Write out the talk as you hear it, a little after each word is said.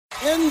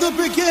In the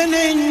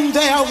beginning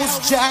there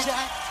was Jack,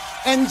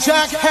 and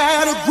Jack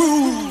had a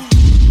groove.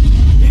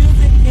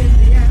 Music is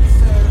the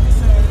answer.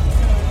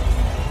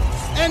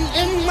 And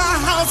in my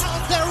house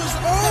there is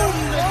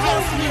only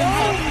house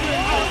music.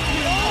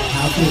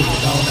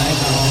 All night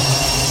long.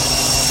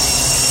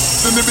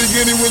 In the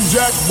beginning when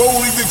Jack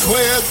boldly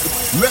declared,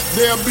 "Let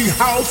there be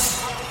house,"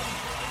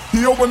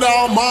 he opened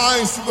our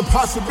minds to the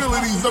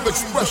possibilities of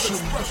expression.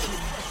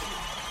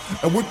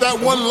 And with that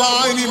one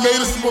line, he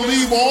made us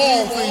believe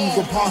all things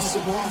are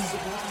possible,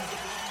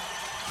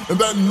 and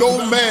that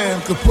no man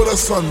could put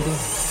us under.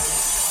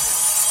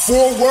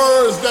 4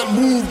 words that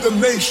moved the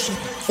nation,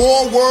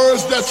 4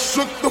 words that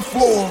shook the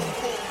floor,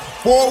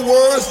 4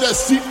 words that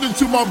seeped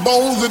into my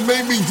bones and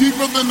made me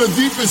deeper than the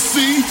deepest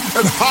sea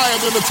and higher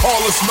than the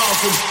tallest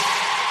mountain.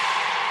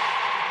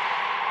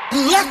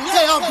 Let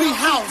there be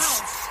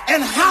house,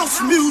 and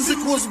house music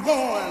was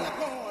born.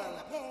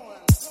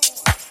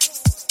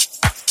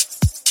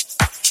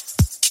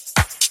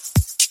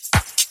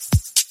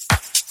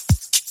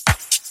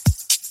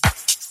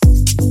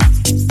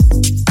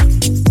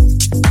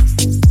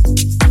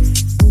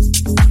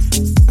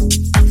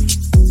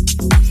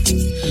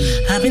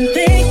 I've been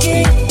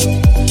thinking,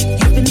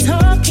 you've been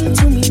talking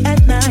to me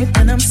at night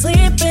when I'm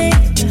sleeping,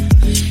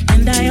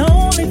 and I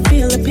only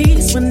feel at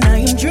peace when I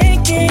am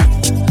drinking.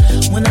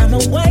 When I'm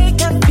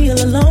awake, I feel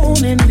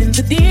alone and in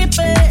the deep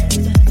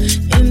end,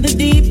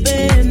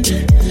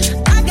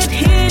 I get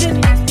heated.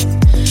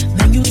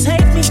 Then you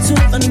take me to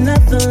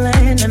another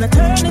land, and I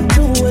turn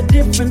into a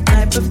different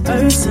type of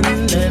person.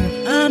 And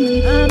I'm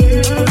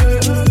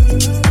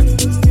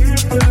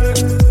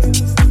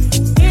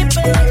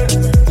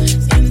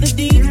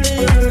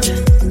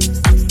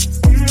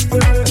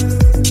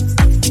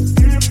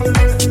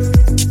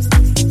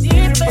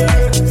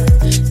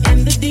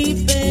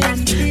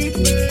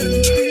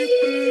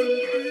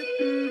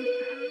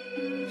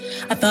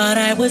thought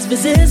I was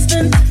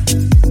resistant.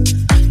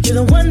 You're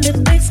the one that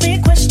makes me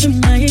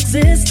question my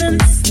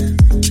existence,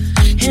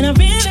 and I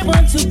really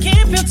want to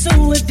keep you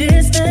to a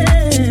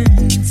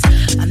distance.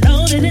 I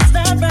know that it's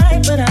not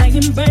right, but I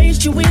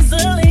embrace you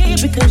easily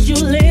because you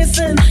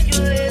listen.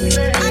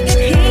 I get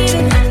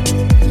heated,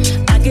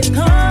 I get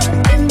caught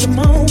up in the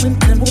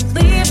moment, and won't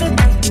leave it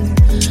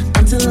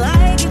until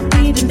I get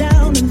beaten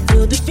down and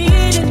feel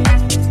defeated.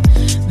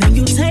 Then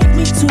you take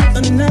me to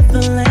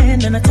another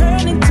land, and I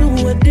turn into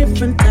a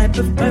different type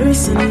of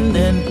person. And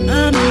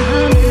I'm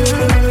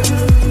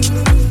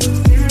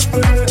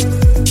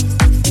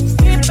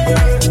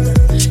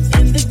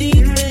in the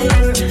deep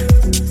end.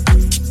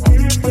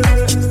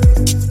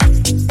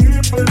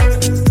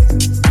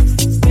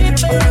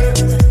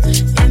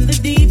 In the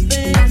deep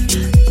end.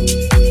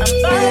 I'm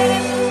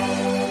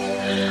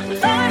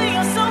fighting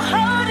you so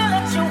hard to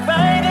let you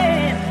ride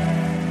it.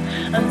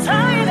 I'm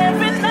tired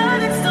every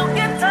night and still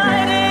get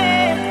tired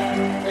in.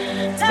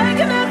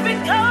 Taking every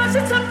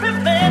caution to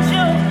prevent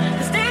you,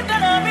 'cause deep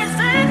down I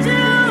resent you.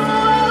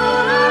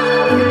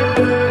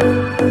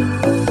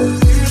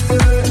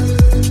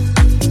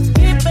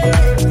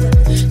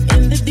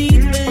 In the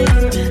deep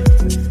end.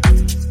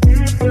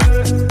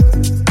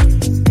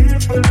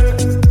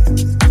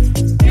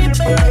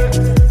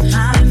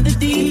 I'm in the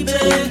deep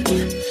end.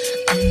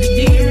 In the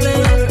deep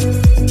end.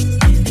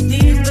 In the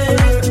deep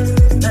end.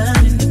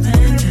 I'm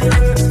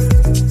independent.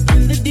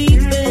 In the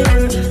deep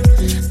end.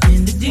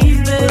 In the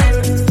deep end.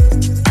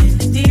 In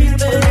the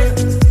deep end.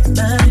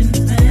 But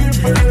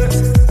independent.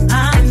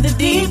 I'm in the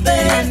deep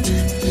end.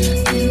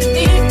 In the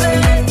deep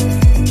end.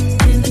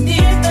 In the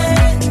deep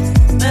end.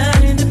 But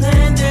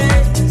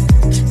independent.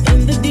 In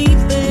the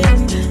deep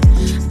end.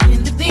 In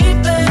the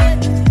deep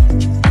end.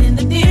 In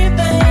the deep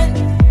end.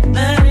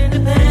 But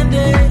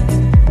independent.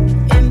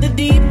 In the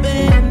deep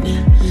end.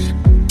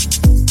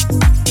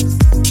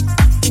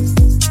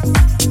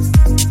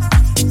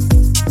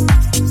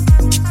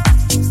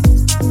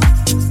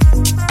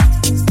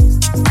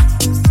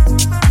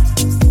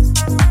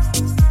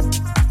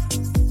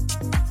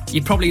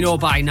 You probably know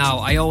by now,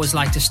 I always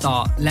like to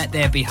start Let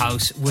There Be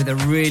House with a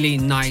really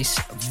nice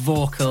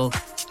vocal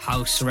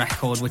house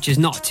record, which is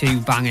not too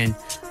banging.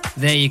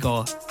 There you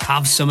go,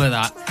 have some of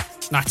that.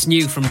 That's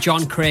new from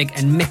John Craig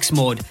and Mix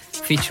Mode,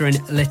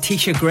 featuring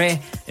Letitia Gray.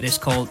 It is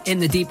called In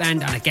the Deep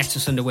End, and it gets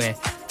us underway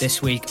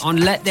this week on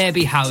Let There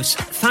Be House.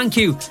 Thank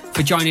you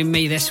for joining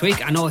me this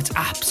week. I know it's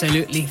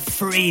absolutely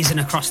freezing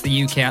across the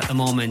UK at the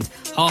moment.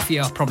 Half of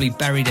you are probably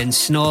buried in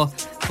snow,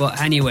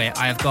 but anyway,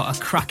 I have got a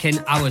cracking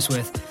hour's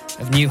worth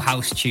of new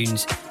house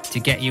tunes to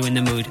get you in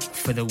the mood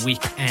for the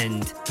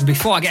weekend. And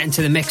before I get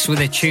into the mix with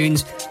the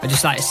tunes, I'd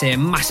just like to say a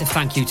massive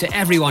thank you to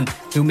everyone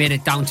who made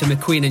it down to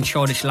McQueen and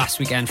Shoreditch last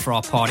weekend for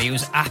our party. It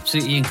was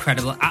absolutely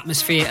incredible.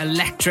 Atmosphere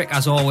electric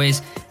as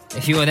always.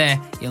 If you were there,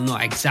 you'll know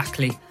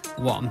exactly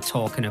what I'm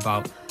talking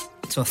about.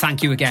 So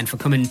thank you again for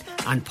coming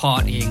and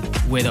partying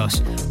with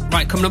us.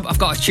 Right, coming up, I've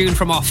got a tune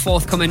from our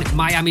forthcoming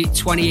Miami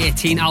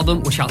 2018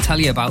 album, which I'll tell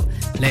you about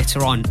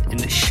later on in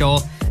the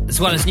show, as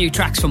well as new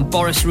tracks from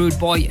Boris Rude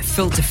Boy,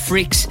 Filter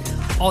Freaks,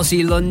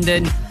 Aussie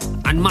London,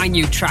 and my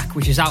new track,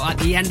 which is out at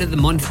the end of the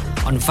month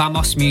on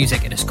Vamos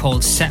Music. It is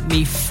called Set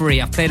Me Free.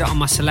 I've played it on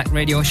my select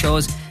radio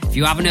shows. If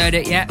you haven't heard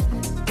it yet,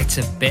 it's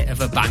a bit of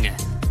a banger.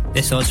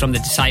 This was from the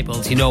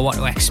Disciples. You know what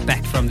to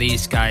expect from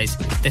these guys.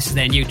 This is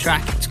their new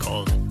track. It's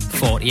called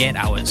 48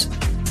 Hours.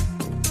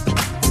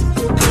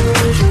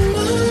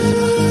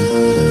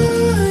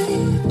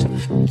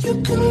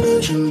 You can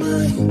lose your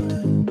mind.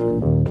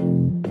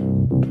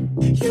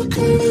 You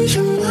can lose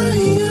your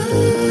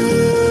mind.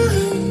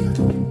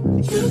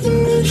 You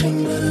can lose your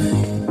mind.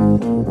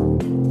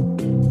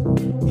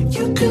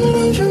 You can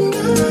lose your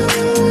mind.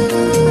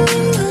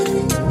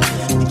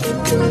 You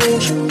can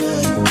lose your mind.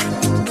 You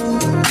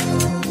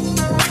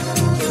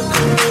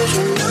can lose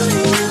your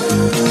mind.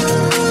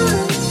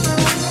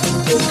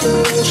 You can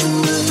lose your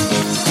mind.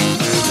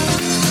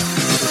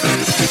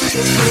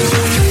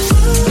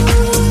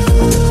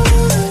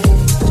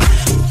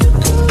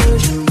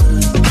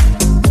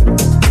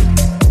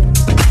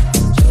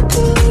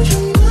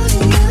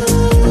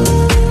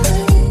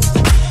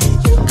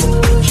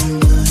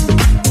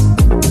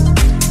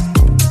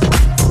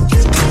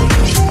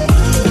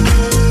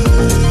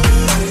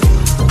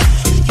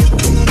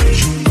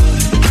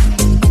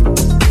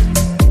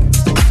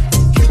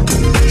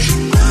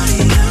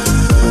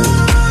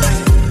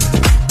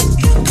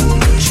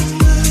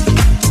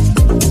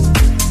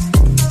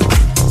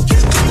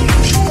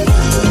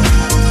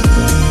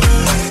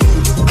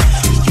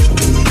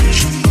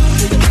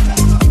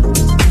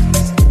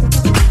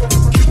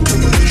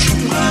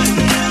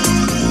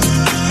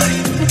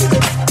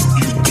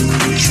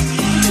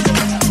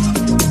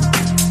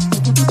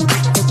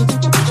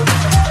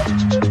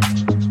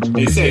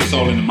 It's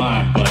all in the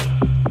mind, but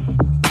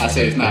I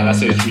say it's not. I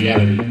say it's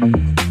reality.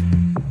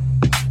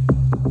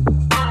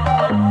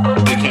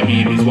 They kept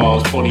me in these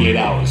walls 48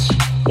 hours.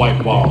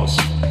 White walls.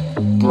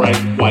 Bright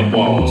white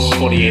walls.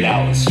 48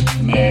 hours.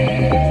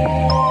 Man.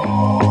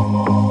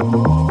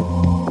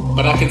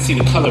 But I can see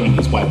the color in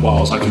these white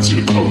walls. I can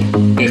see the color.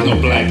 There's no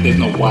black, there's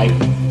no white.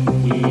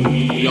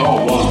 We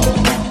all one.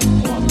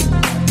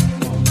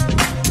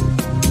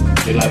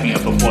 They locked me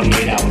up for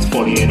 48 hours.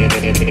 48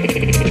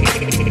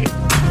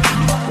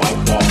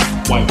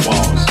 white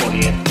walls,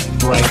 48,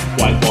 bright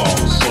white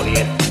walls,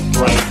 48,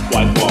 bright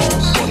white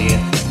walls, 48,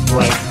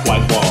 bright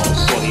white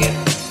walls, 48,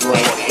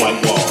 bright white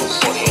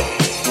walls, 48,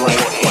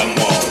 bright white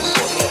walls,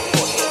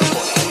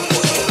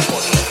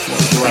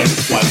 bright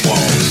white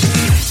walls.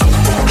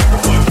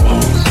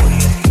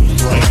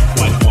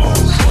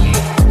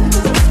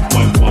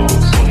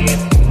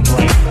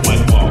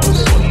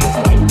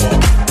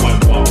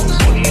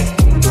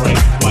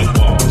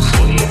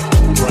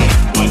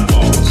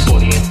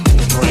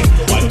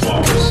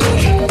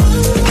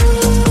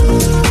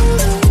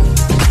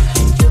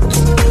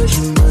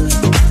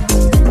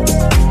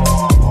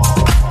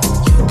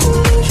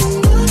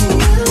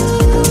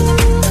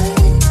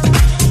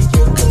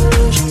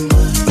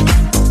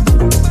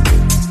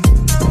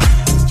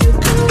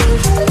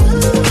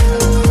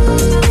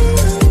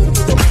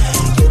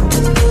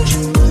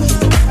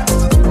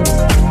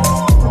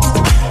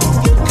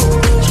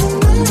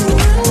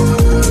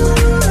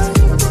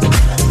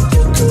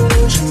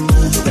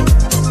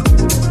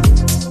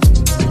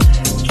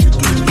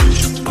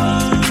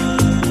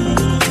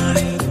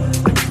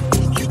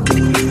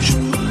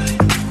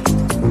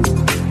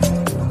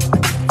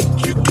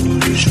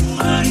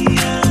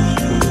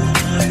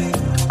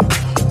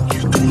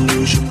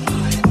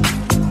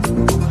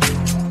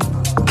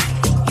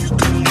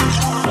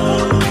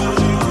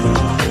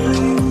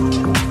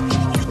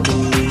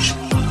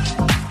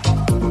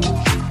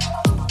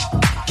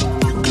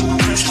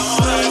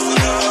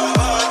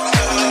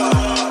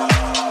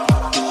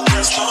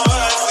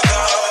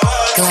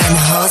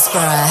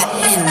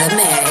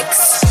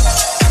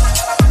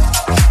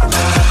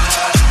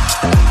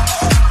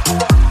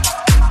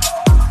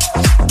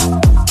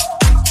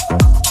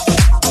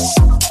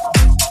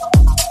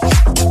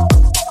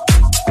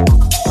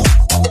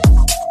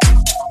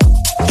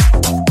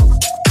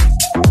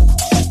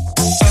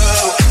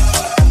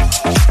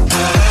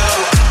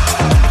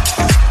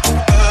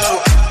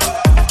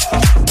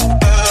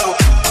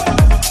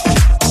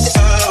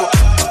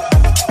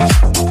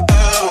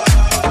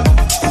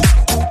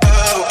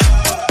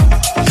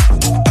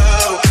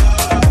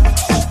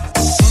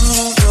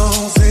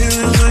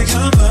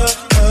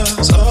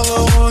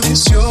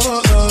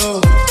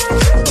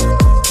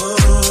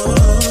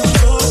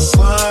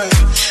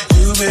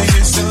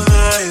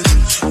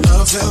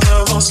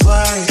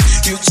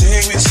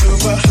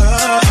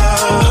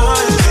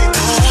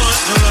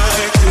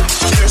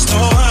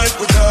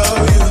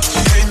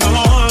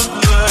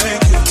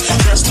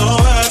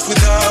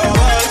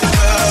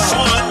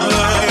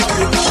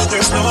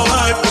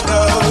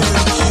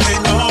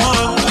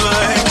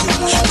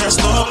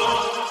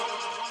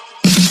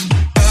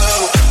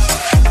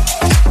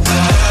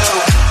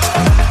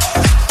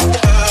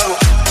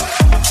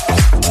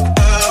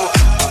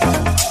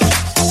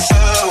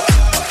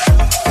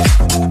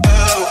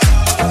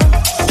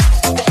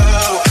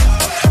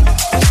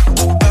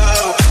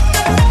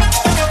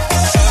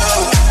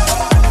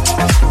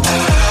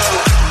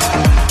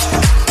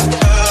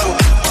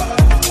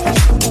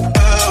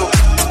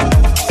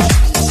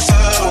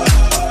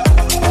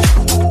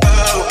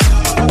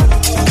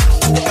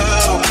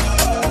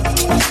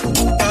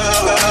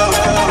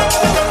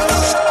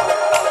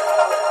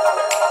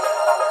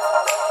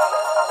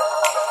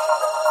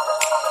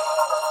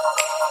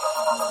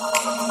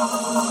 No,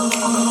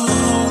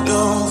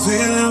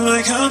 feeling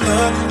like I'm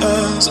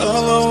lost.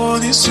 All I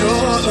want is your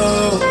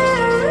love.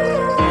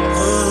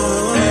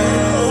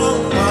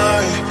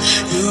 Why?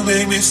 You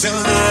make me feel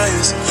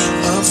nice.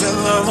 I feel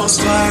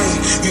almost like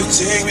you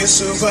take me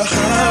super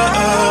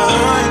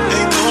high.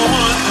 Ain't no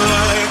one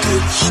like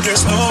you.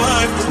 There's no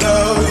life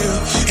without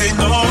you. Ain't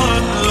no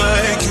one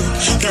like you.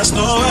 There's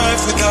no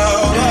life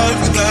without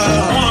one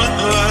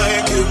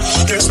like you.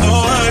 There's no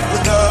life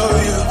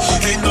without you.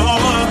 Ain't no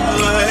one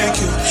like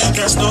you.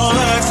 There's no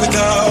life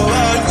without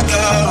one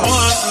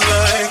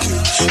like you.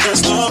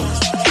 There's no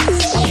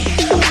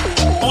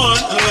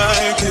one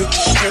like you.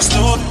 There's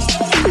no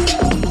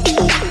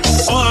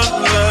one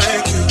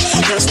like you.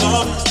 There's no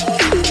one like you. There's no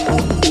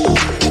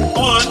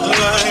one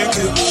like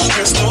you.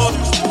 There's no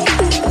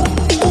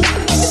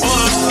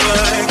one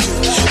like you.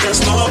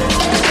 There's no one like you.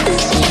 There's no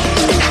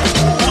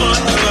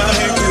one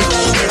like you.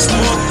 There's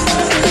no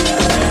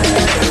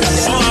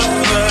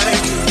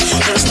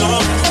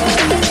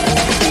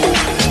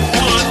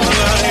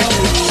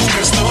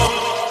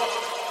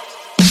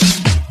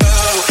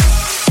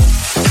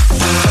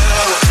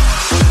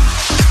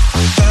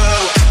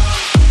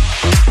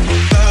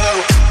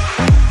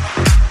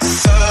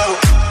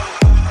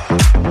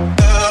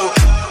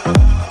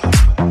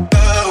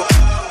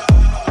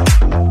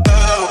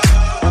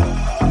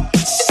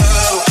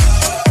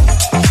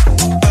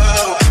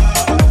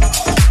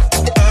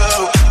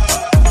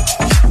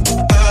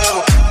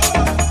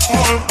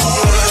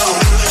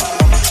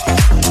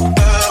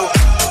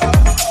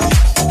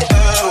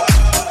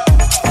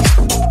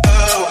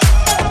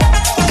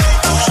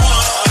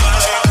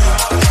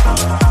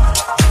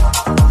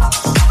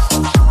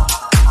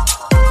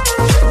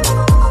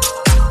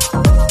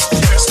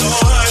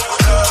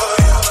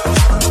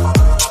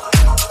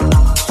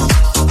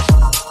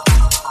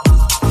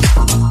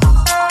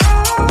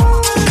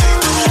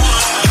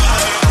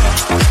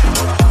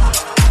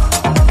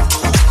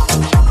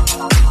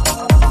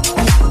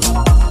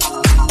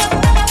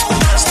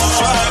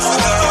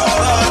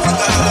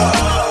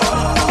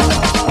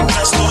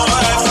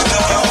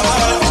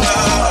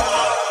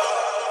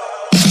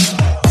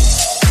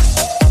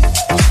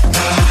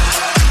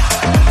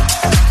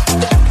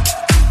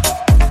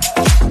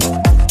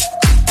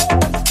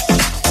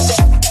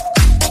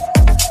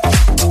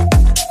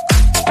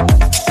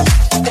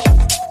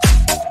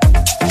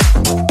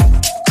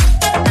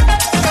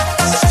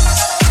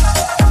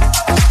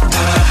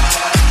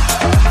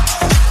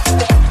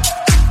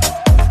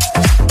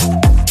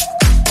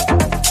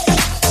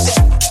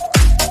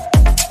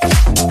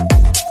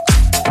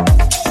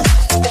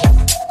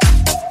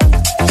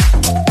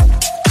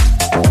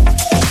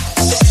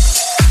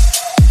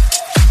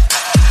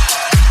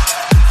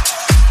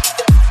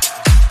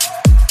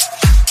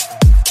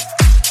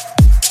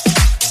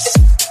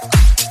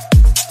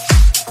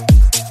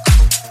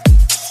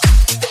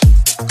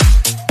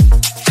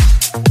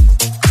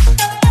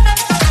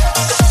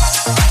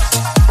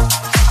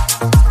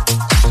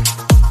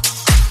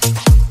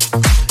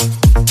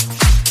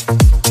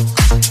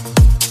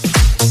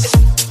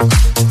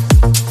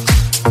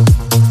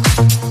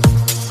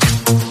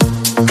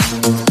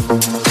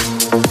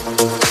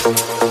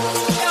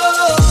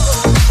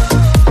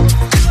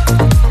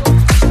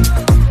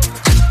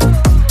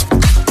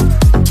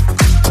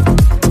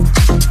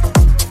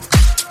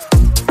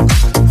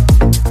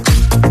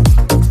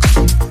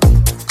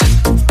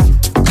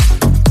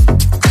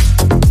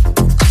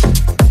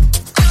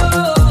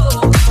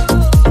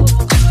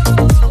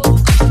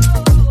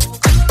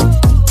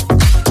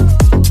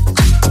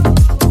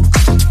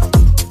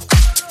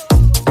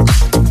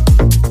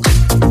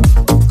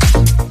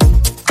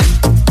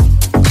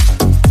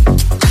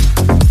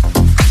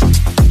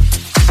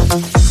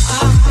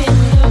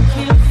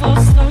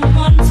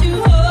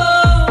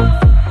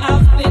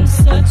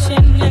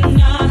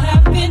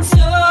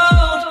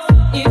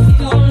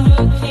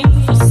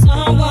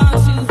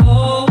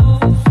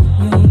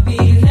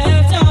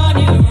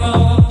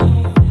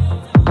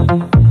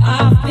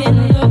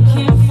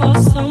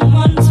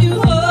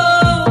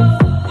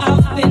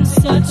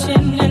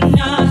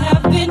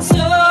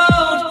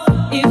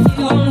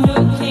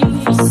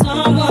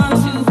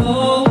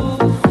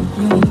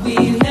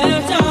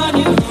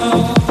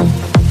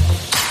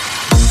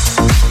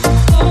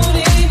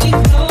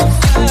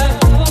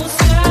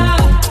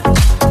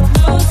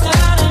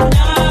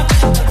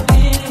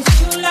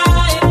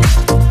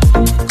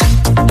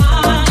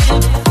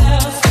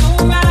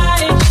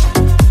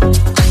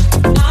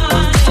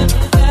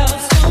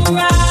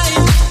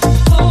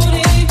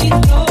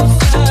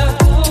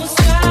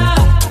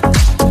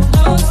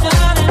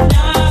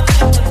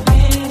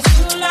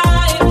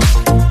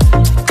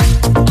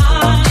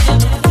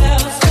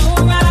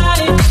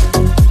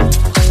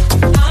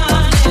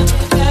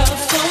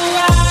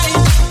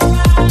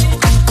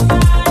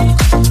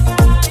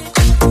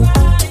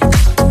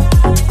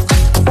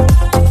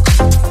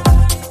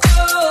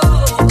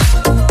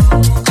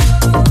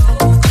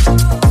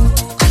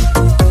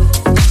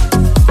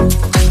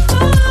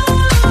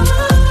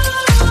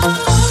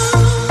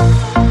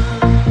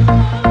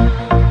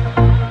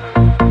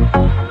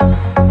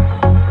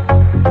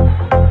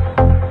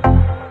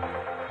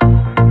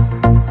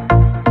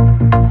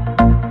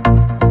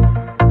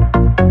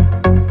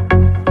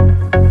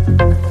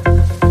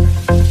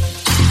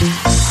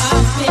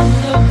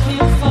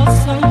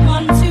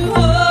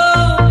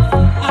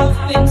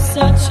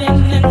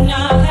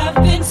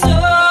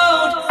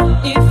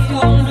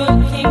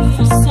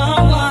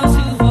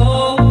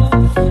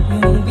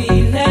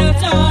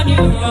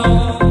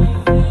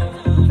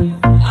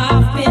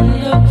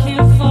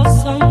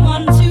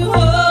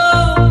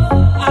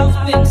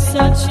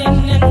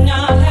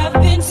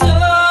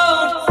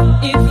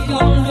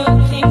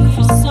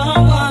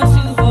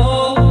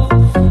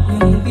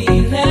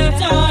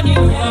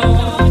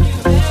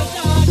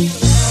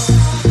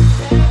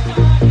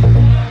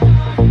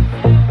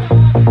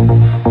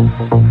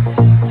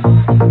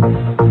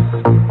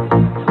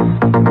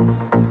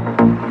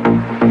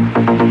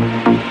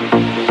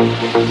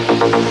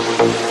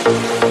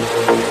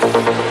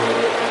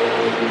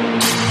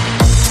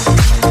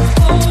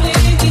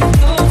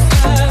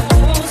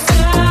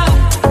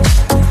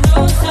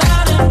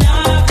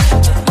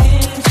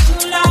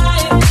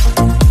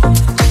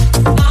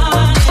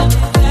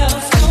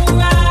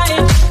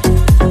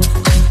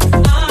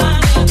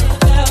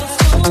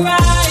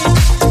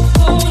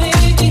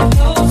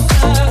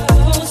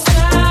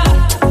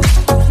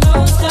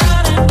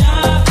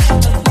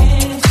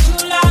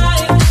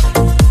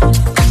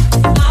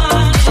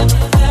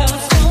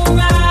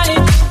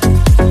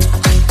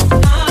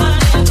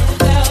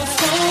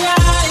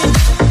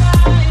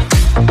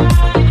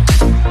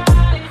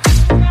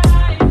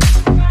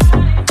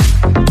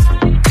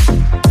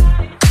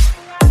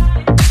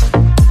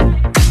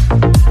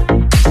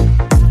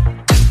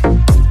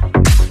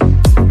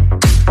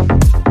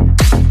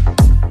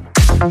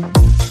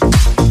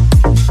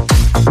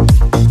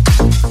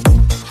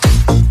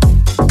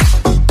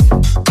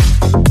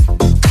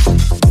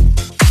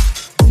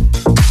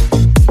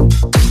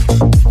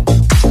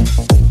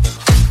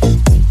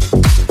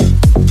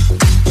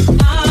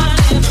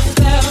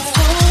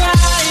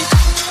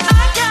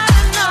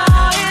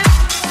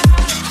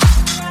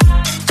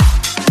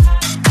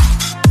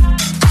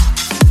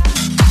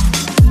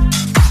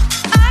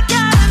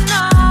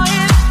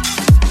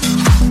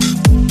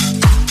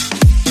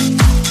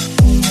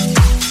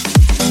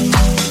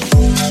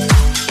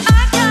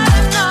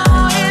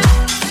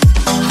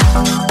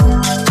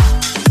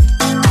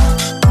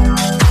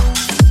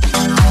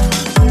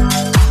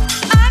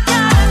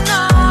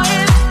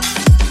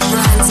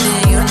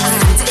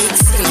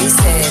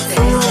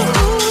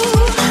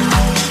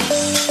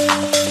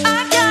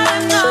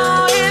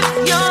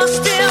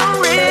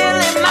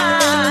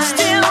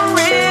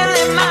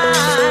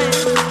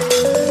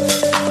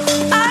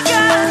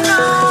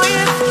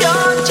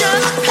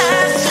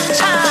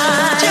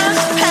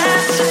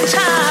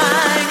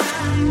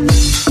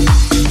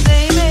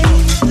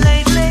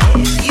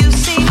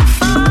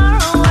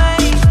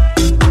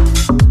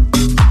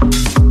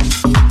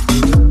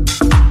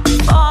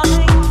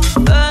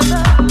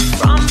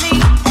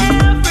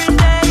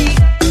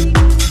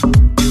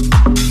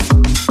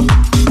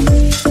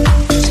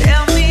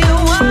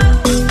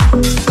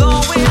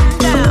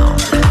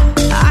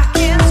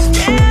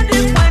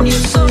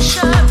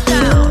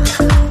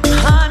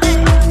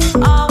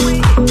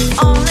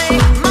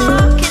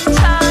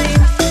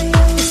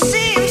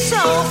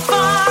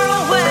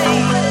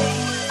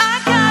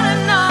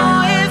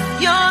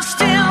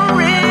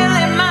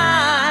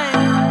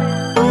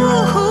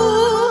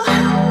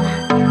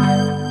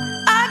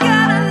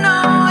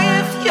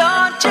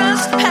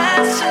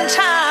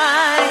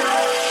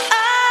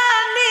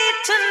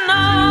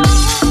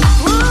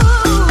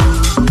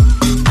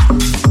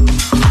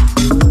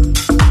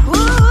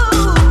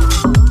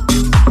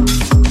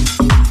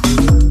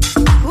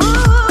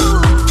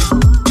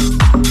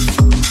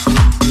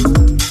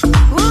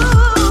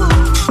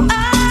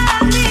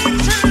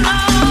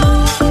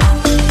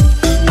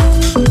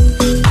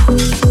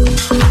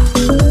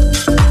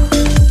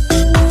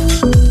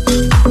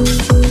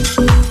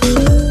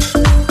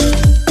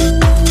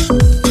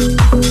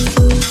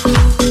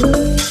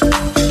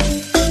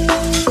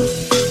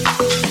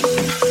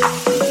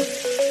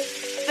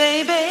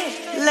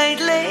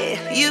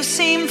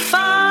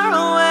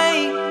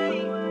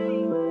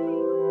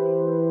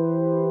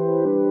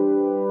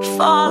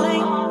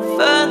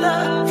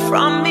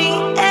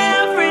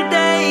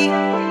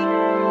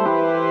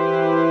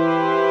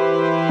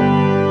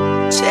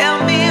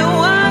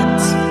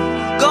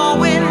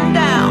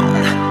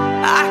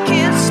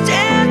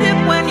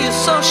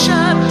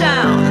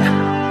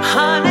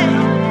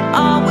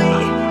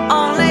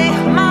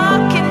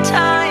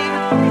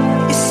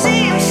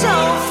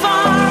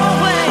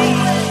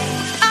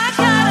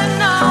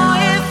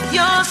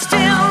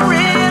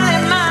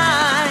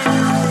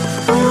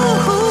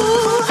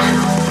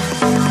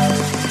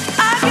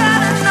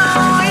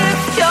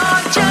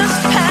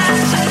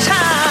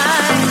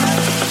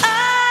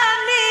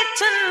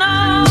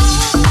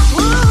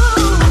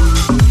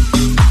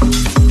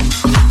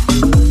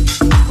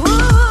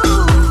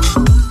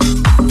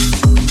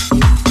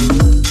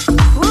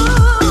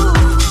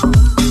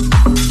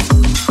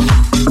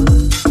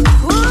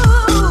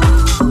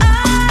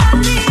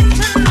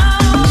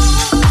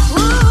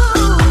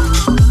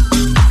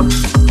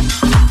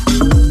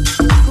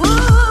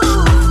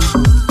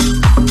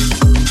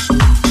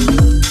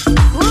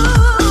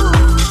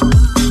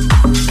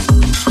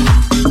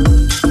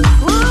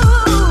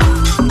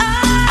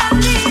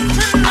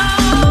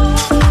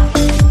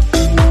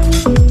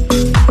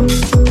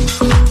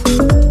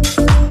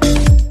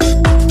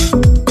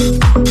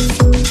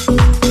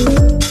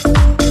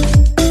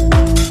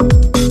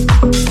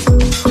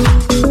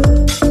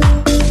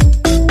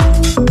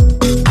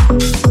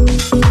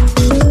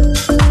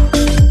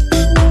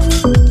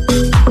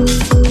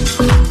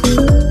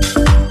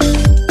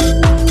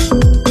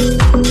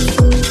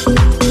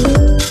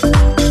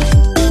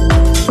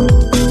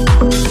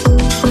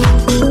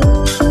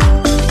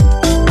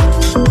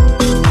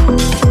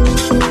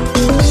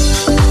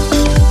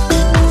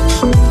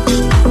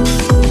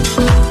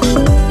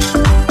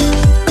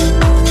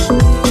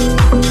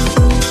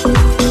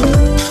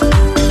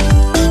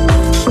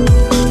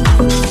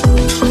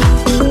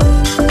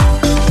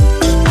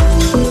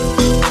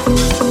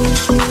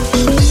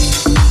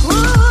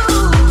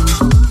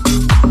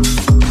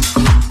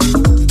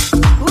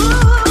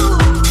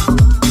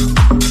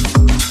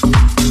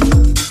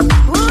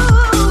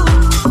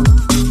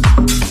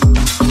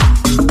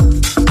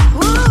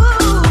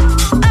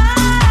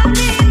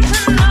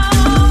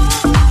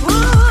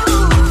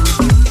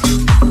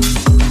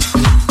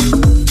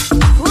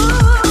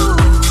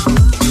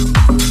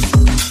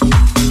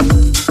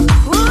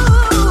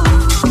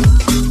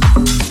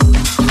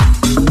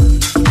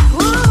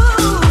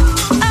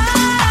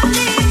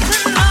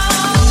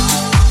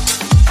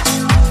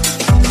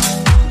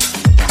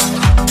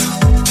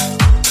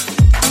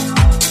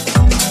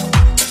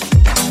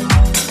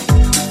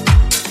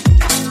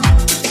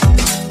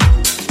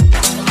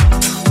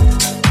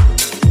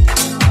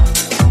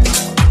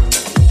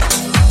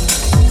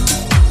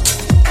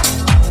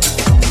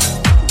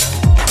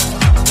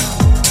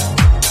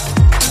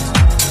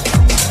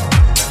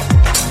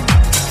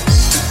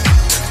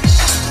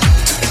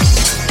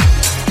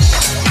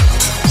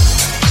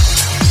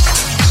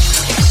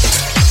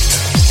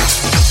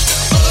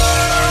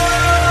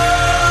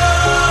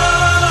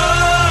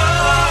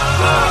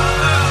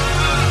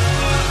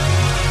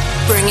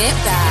Bring it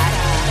back.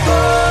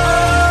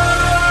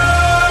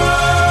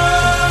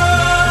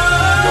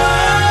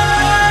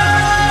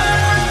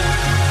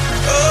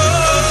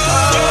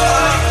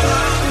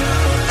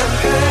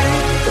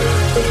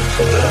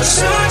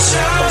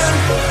 Sunshine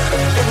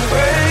and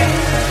rain,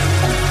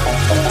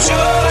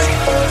 joy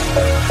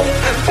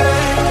and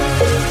pain.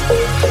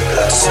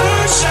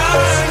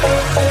 Sunshine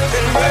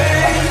and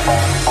rain,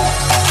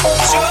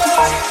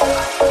 joy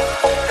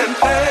and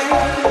pain.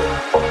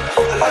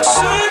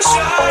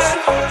 Sunshine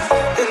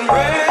and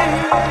rain,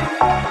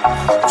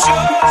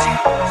 joy and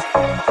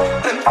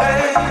pain. Sunshine and rain, joy and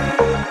pain.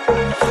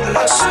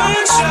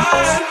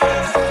 Sunshine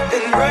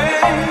and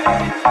rain,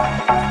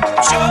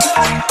 joy and pain.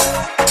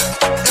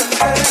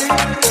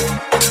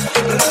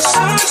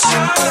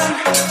 Sunshine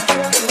and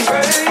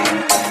rain, joy and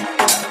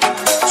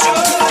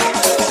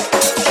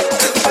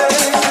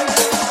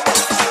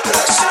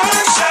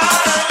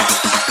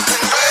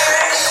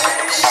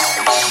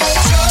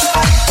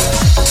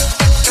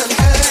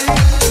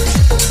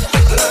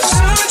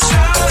Sunshine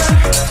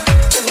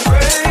and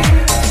rain,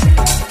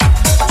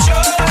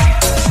 joy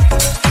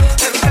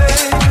and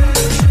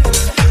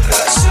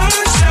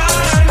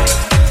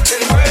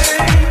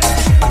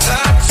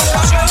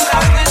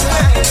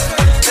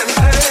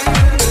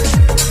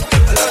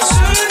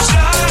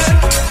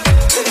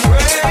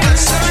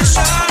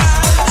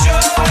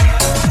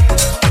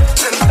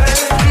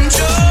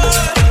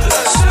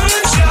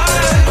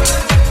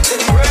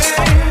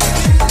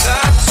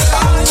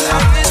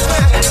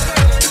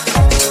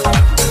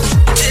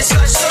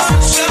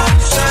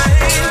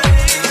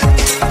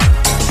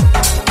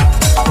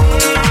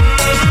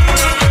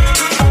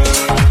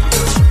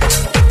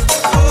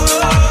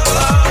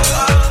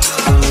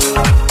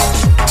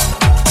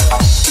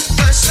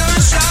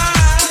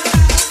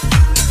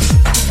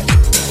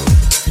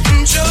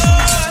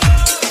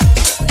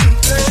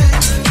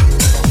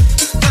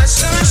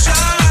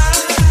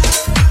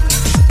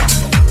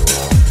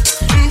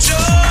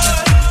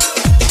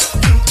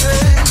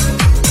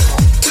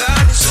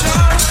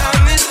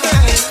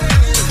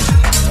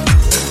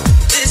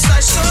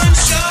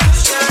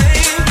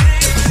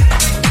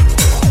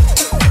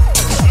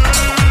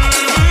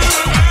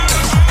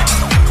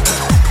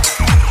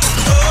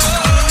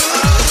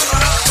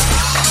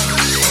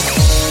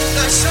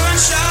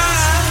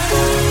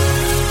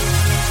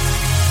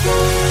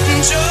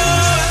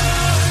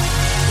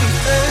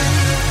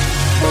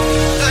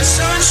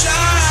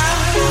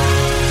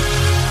Sunshine and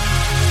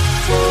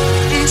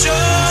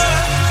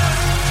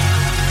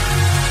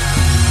rain,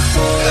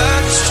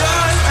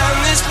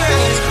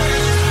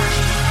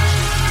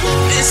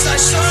 It's like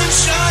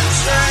sunshine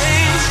and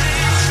rain.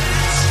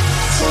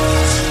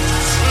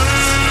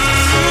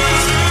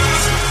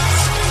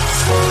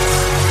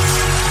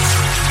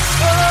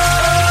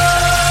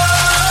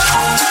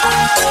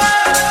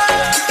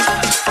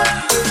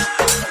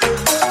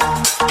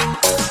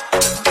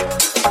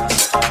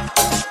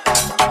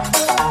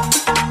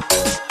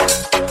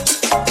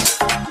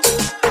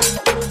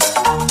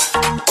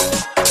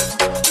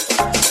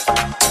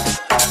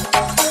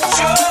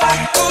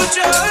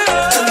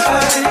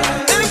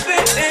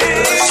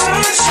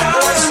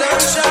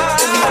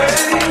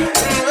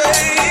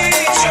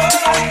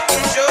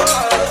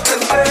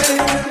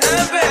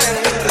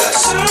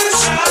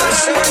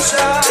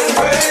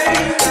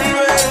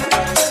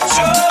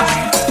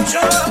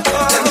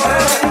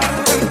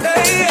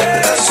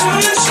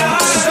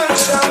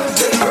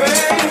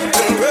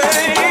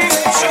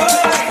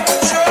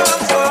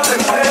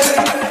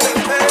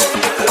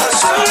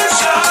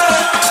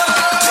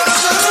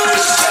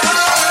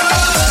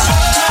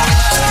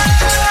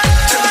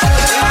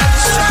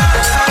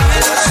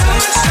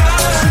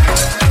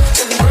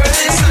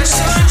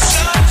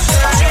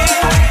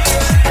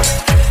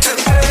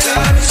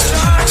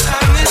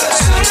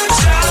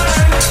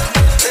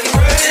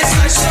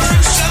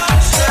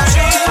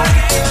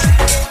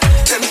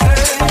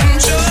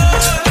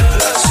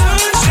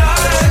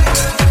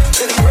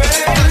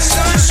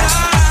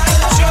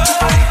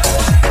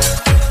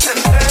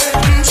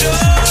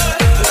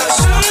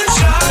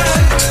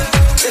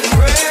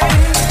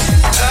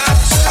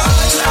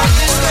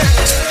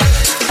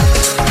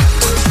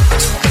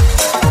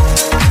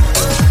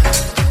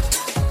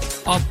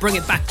 Bring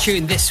It Back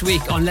tune this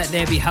week on Let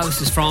There Be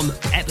Houses from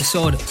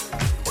episode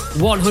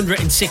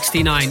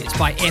 169. It's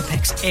by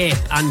Apex Ape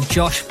and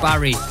Josh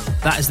Barry.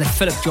 That is the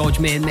Philip George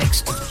main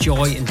mix of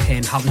Joy and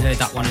Pain. Haven't heard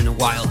that one in a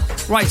while.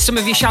 Right, some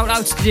of your shout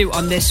outs to do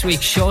on this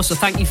week's show, so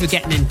thank you for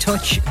getting in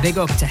touch. Big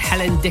up to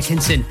Helen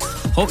Dickinson.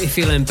 Hope you're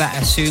feeling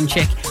better soon,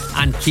 chick,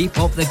 and keep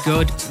up the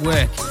good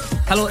work.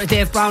 Hello to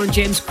Dave Brown and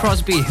James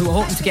Crosby, who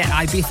are hoping to get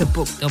Ibiza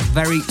booked up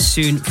very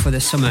soon for the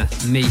summer.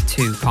 Me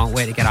too, can't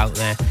wait to get out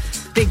there.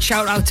 Big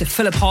shout out to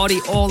Philip Hardy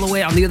all the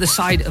way on the other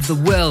side of the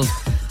world,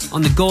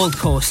 on the Gold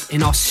Coast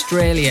in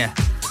Australia.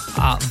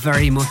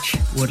 Very much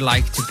would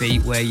like to be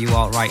where you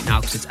are right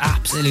now, because it's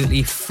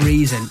absolutely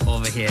freezing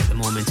over here at the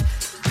moment.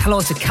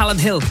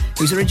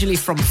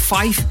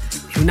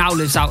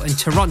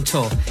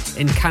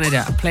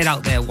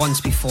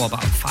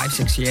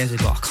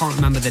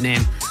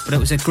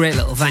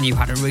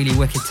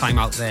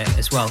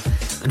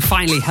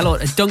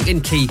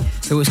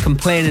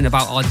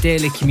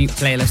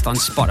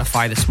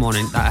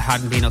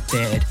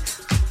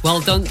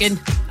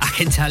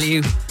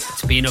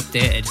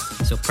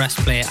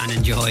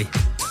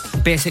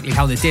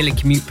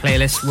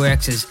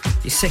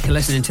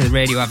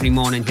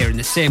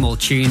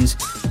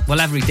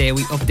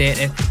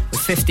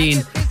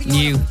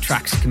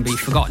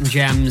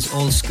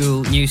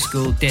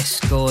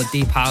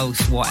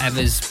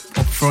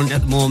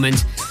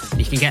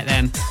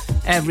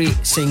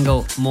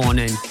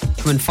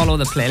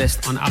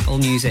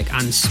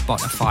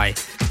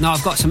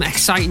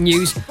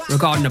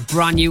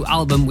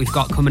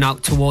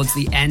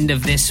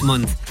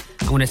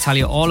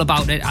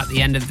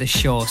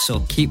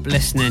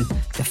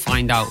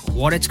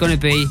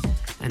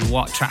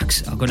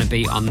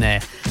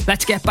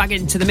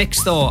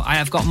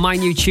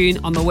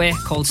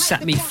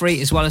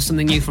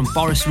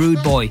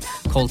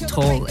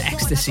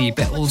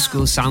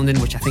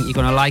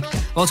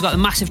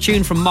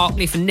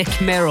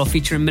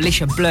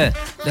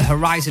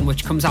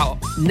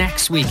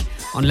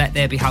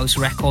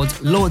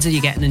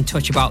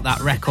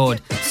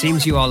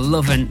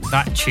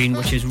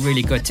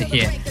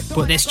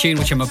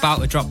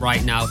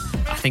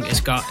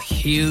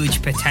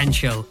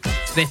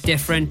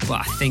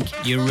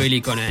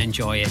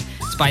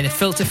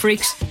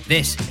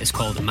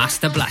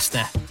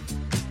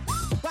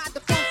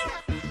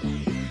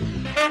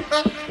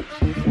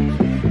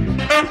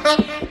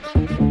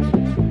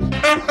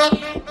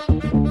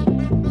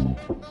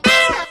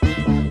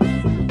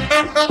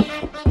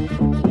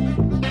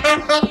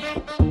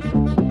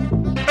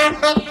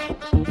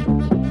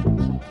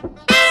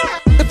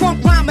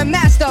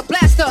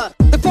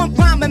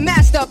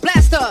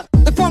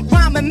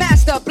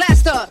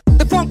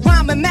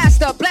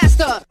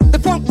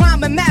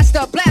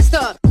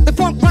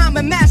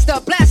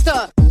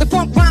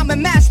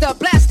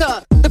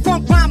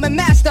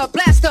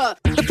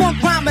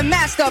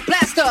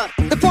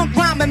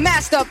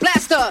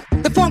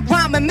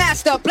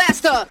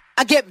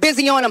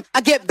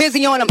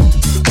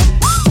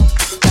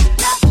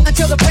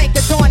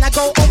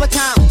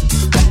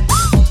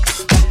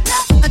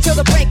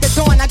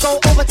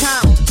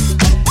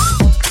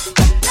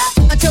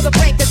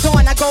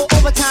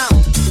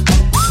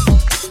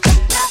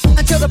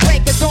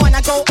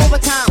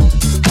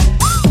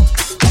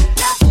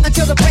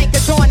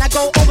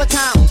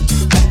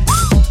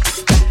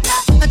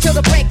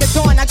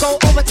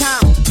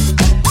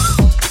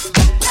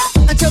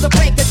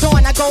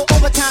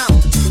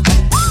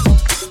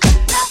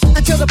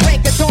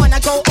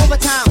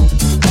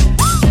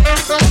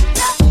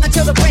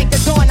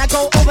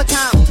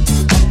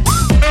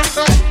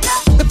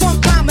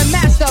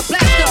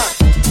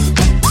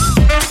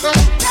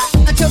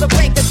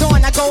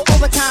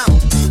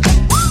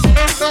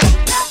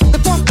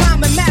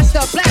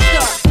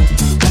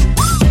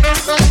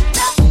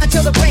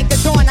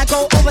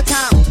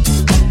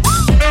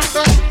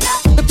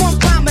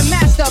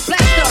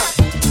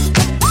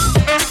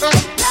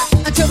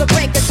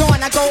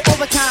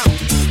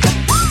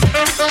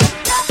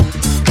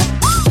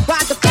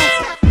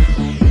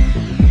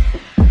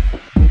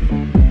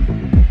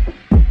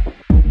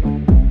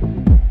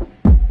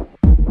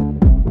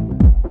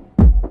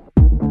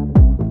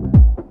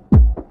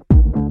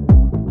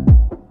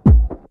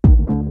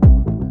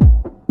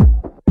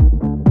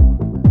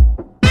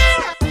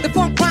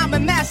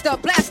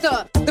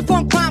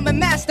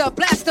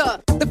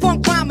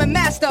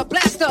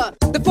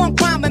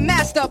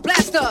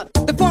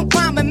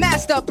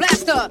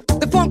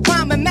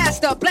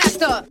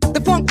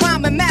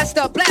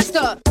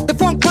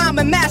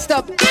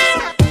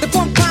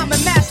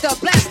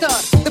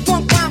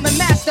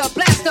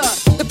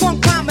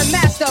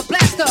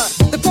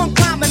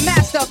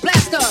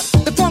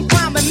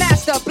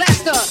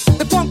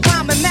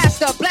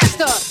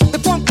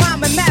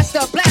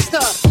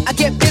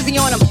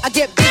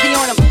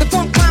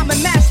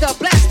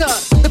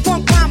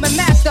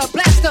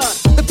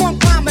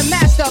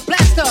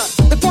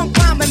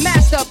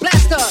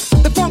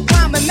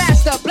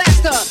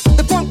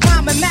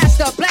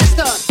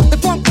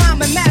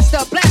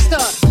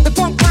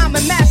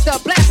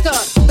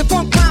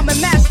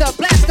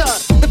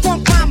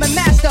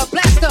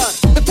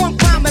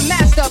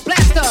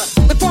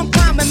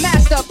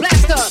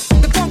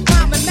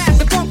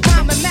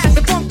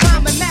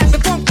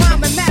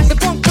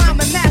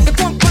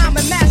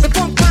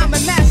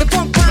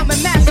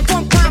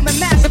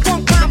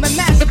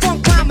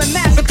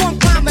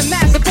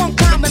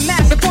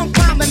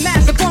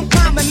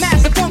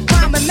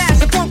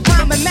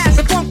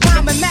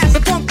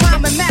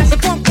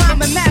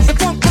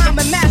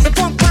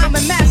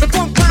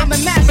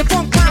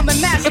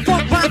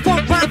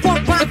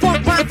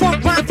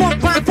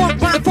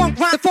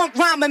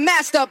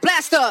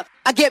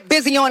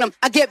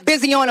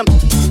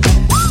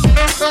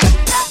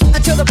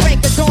 Until the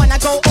break of dawn, I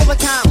go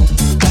overtime.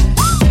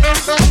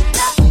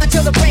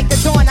 Until the break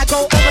of dawn, I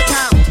go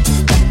overtime.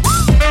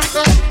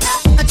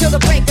 Until the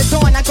break of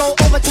dawn, I go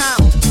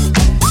overtime.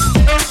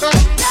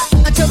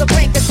 Until the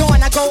break of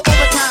dawn, I go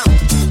overtime.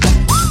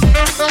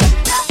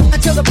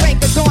 Until the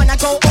break of dawn, I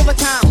go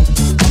overtime.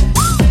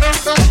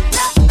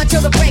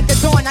 Until the break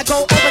of dawn, I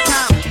go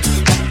overtime.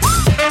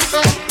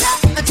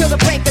 Until the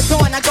break of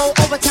dawn, I go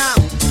overtime.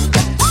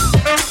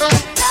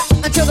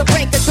 Until the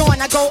break of dawn,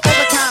 I go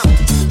overtime.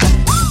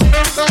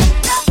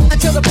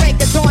 Until the break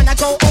of dawn, I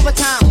go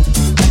overtime.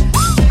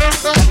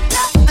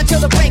 Until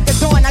the break of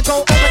dawn, I go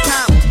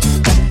overtime.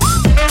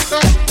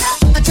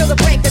 Until the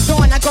break of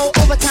dawn, I go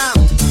overtime.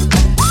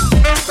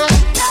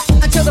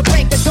 Until the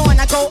break of dawn,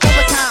 I go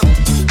overtime.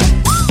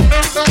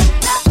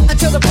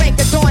 Until the break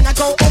of dawn, I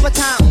go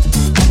overtime.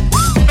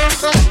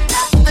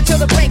 Until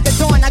the break of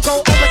dawn, I go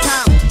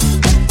overtime.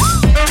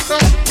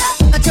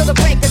 Until the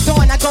break of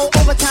dawn, I go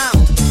overtime.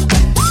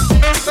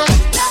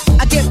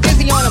 I get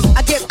busy on them.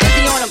 I get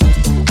busy on them.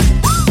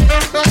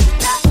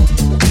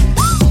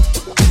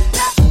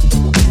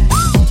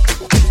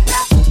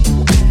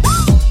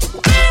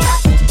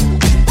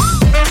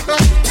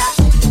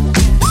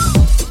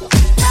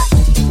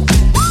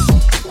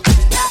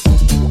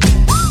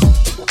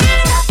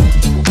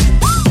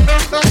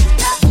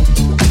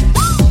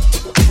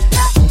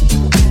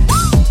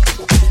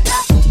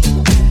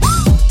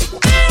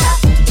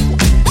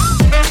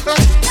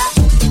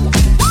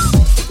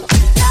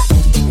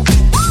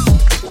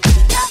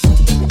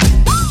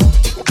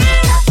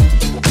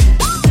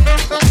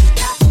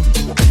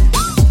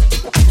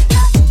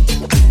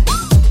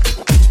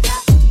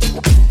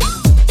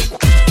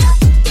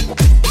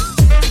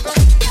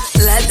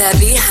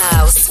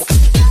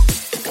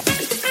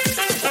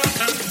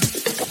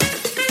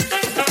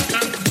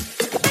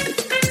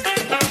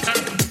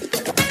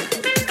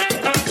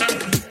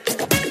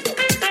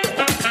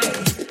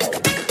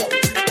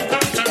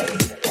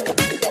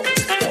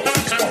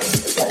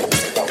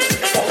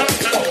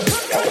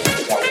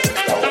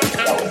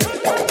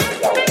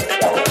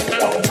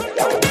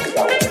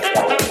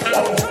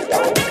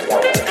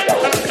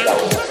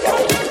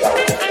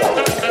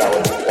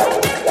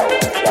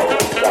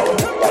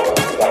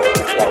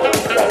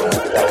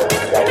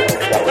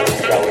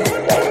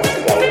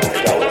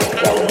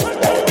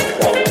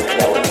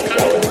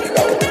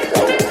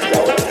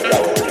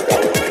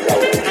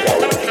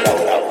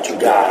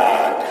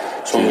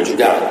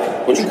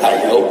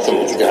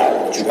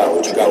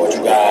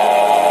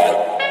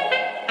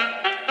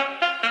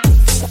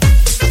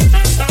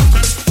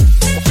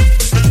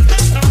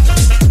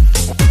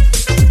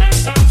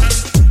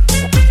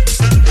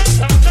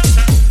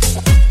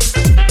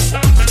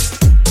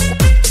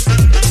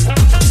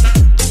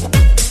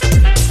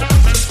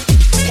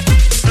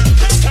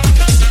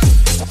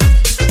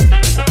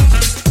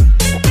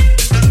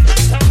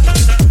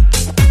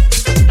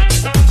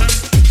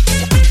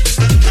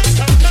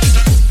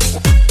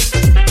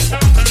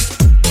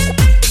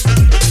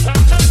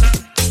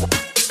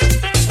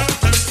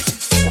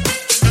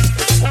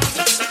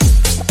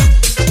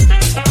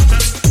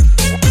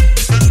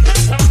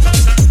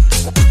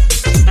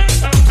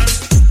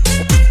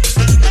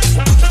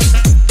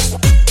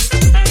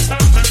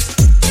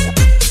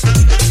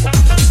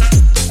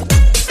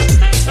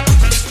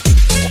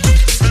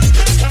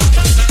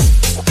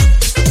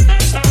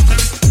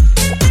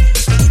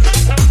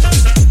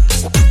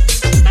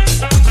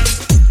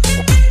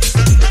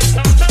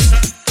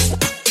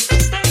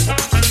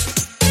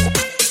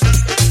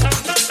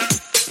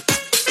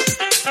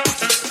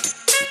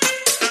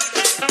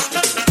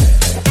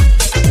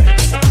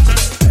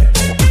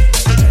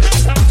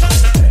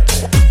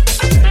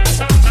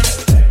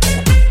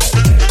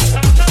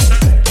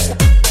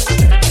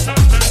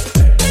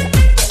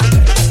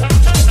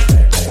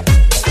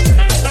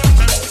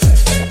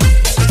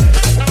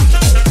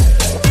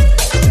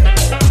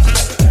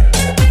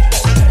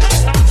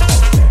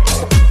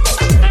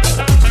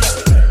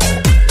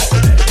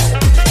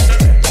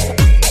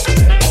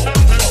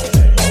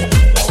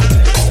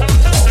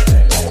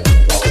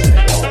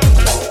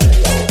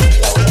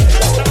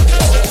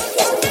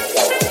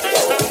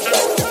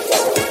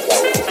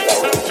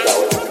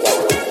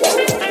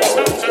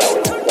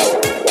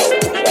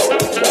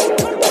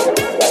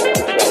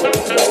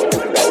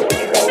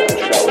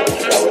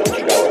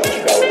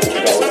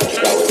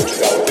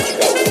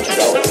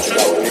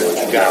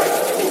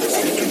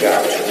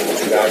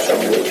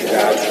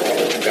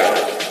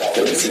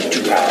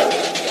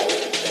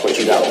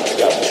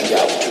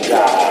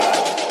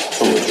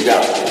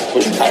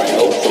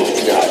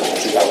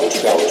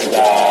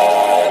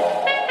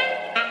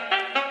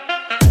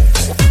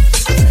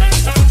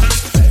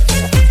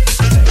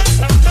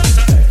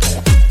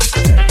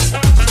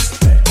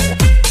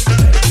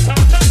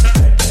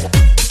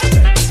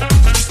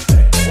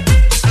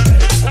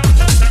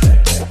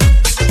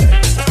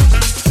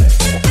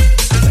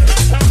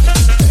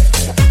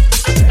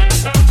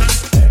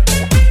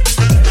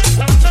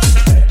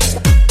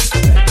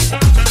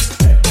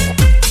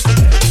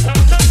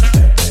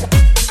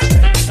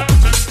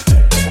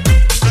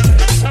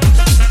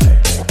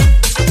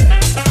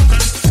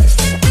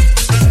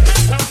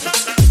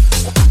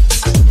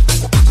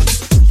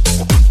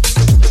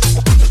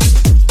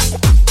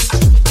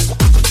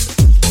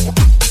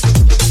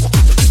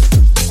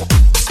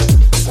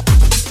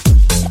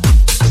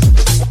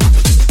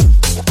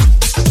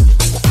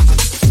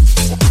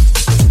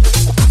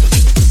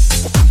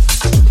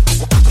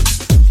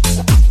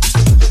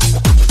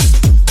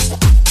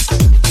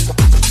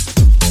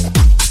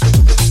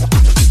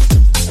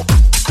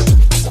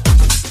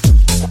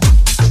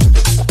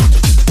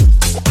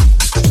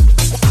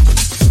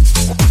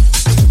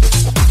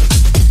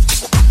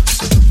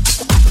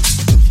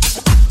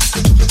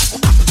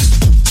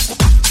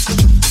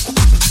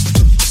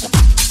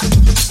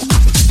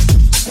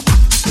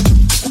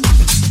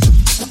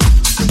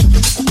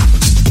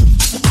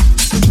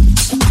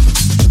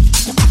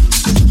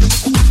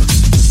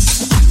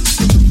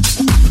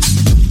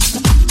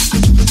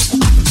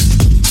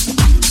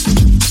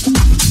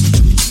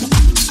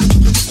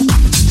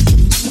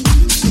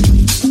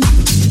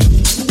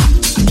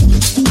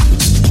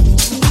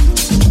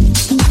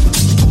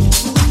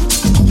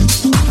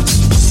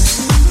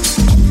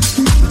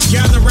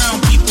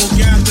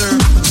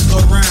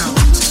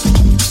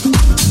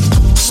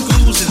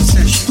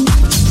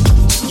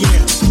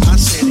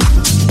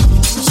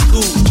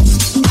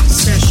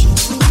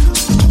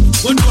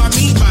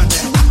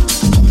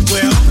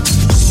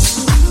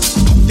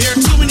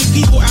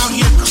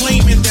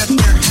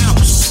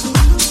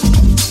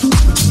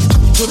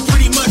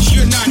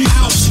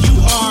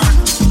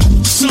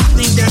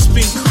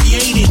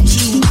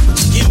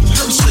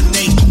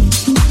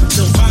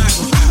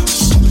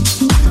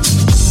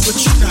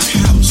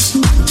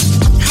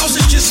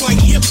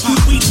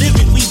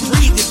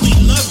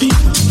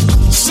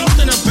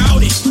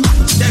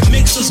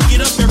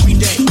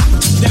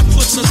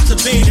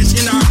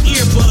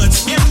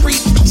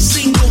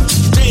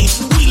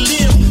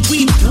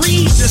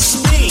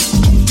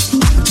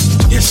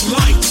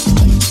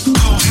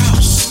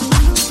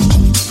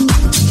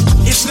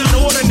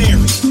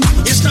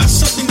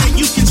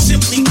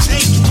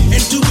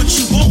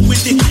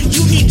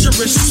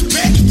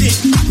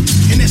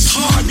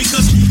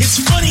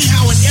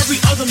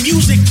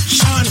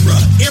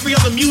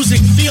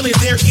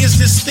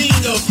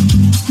 thing of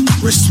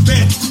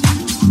respect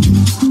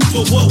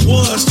for what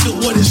was to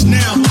what is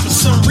now. But for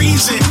some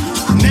reason,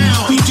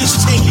 now you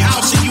just take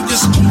house and you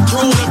just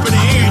throw it up in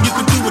the air and you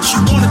can do what you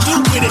want to do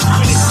with it.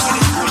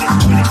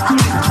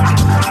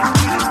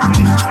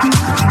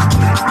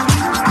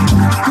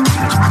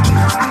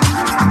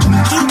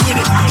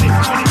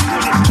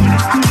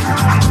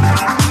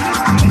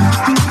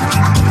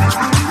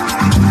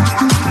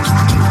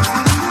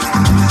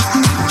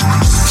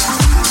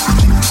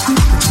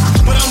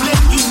 But I'm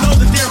letting you know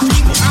that there are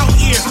people out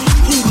here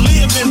who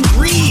live and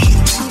breathe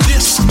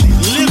this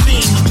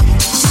living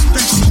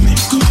specimen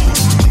called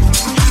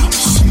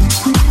house.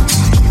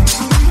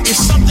 It's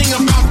something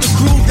about the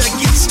groove that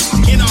gets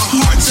in our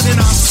hearts and in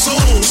our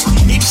souls.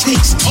 It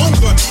takes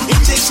over. It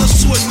takes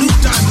us to a new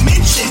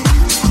dimension.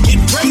 It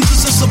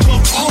raises us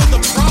above all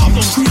the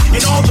problems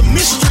and all the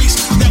mysteries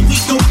that we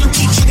go through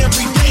each and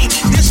every day.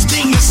 This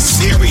thing is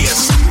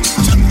serious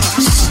to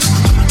us.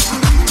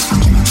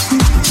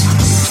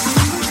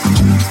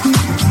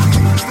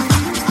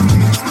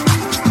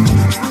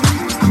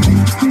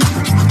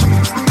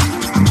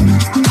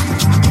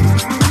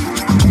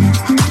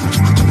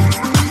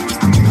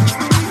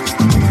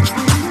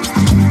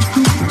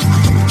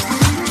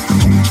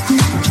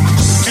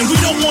 And we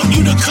don't want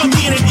you to come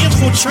in and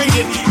infiltrate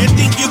it and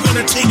think you're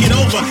gonna take it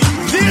over.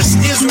 This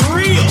is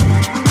real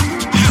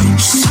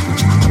house.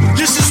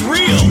 This is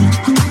real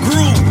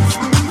groove.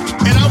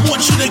 And I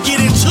want you to get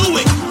into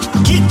it.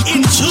 Get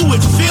into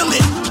it. Feel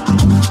it.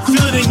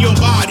 Feel it in your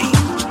body.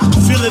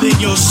 Feel it in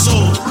your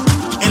soul.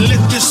 And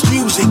let this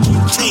music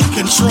take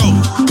control.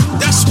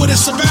 That's what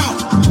it's about.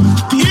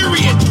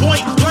 Period.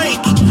 Point blank.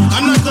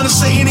 I'm not gonna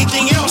say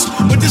anything else,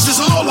 but this is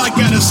all I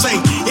gotta say.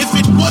 If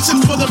it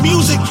wasn't for the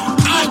music,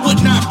 I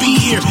would not be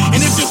here.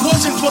 And if it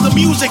wasn't for the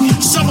music,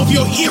 some of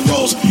your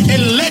heroes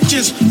and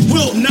legends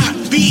will not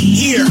be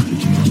here.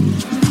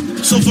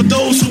 So for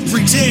those who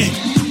pretend,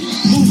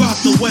 move out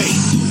the way,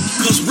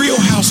 because real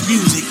house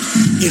music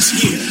is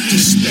here to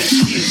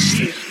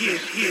stay.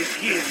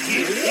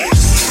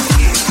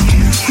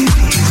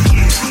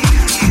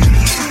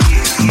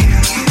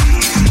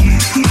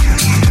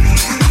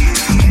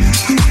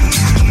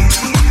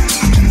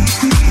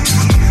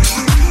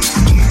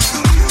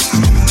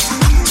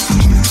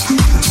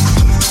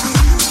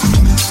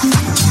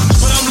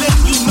 But I'm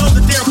letting you know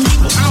that there are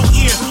people out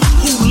here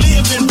who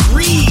live and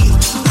breathe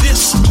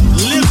this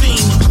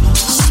living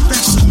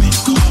specimen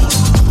called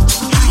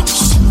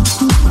house.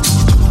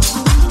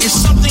 It's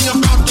something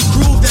about the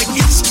groove that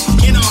gets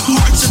in our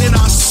hearts and in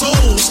our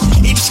souls.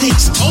 It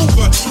takes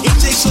over. It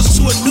takes us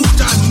to a new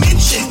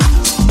dimension.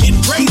 It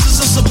raises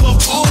us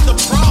above all the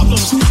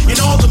problems and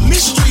all the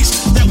mysteries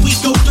that we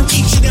go through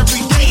each and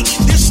every day.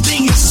 This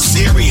thing is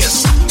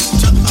serious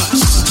to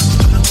us.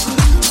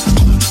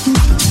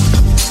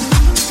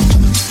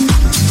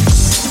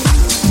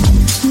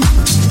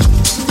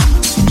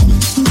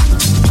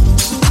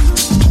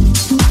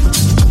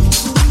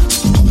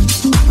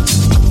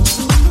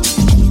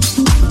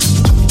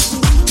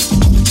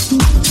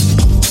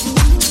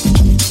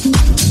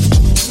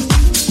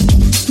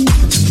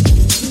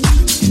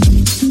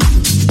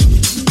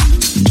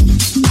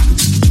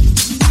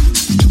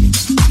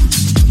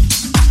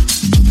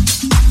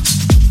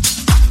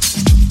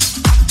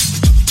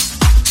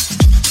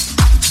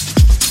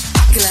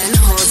 Glenn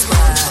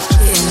Horsburgh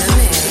in the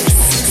mix.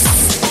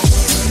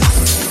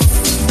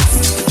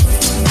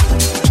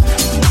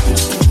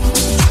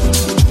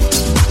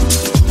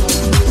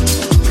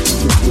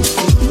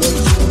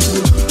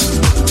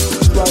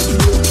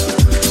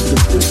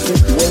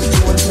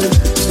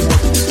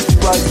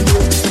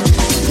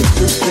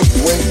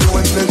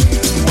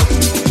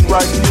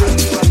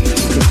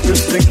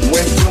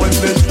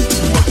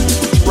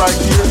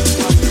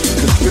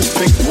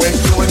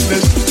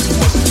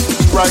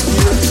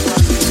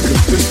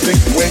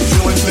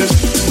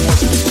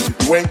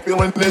 Ain't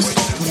feeling this,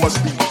 you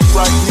must be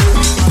right here.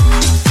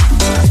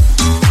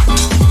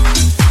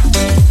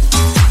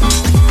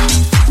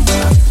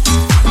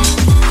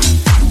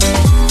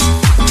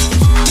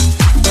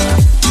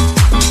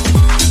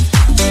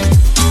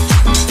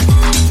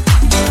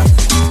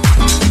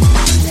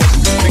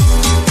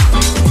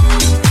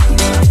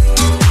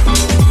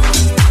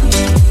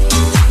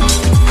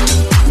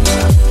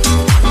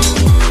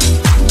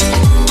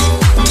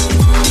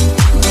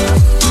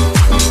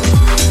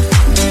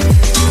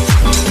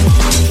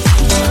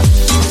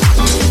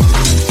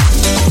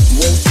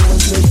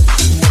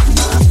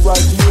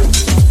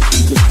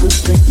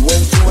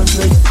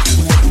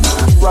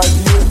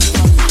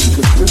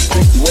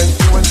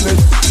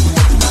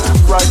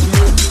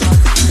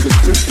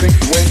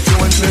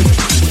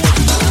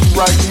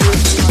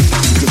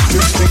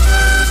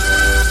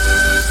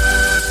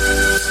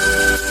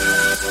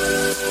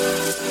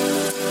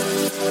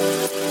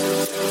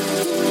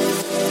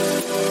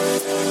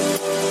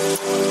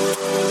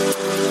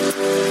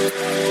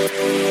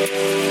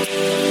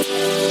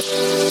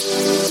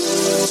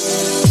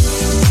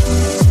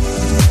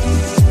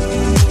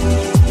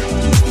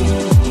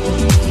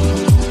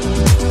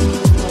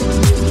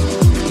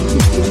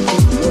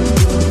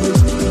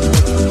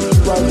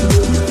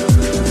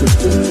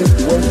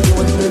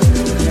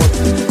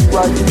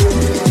 right here.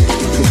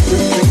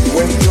 Consistent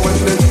when doing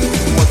this.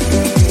 Must be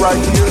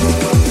right here.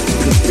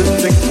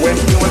 Consistent when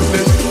doing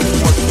this.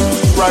 Must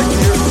be right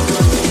here.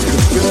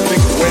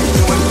 Consistent when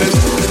doing this.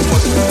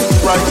 Must be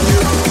right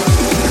here.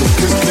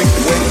 Consistent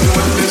when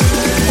doing this.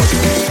 Must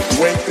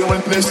be when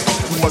doing this.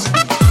 Must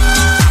be.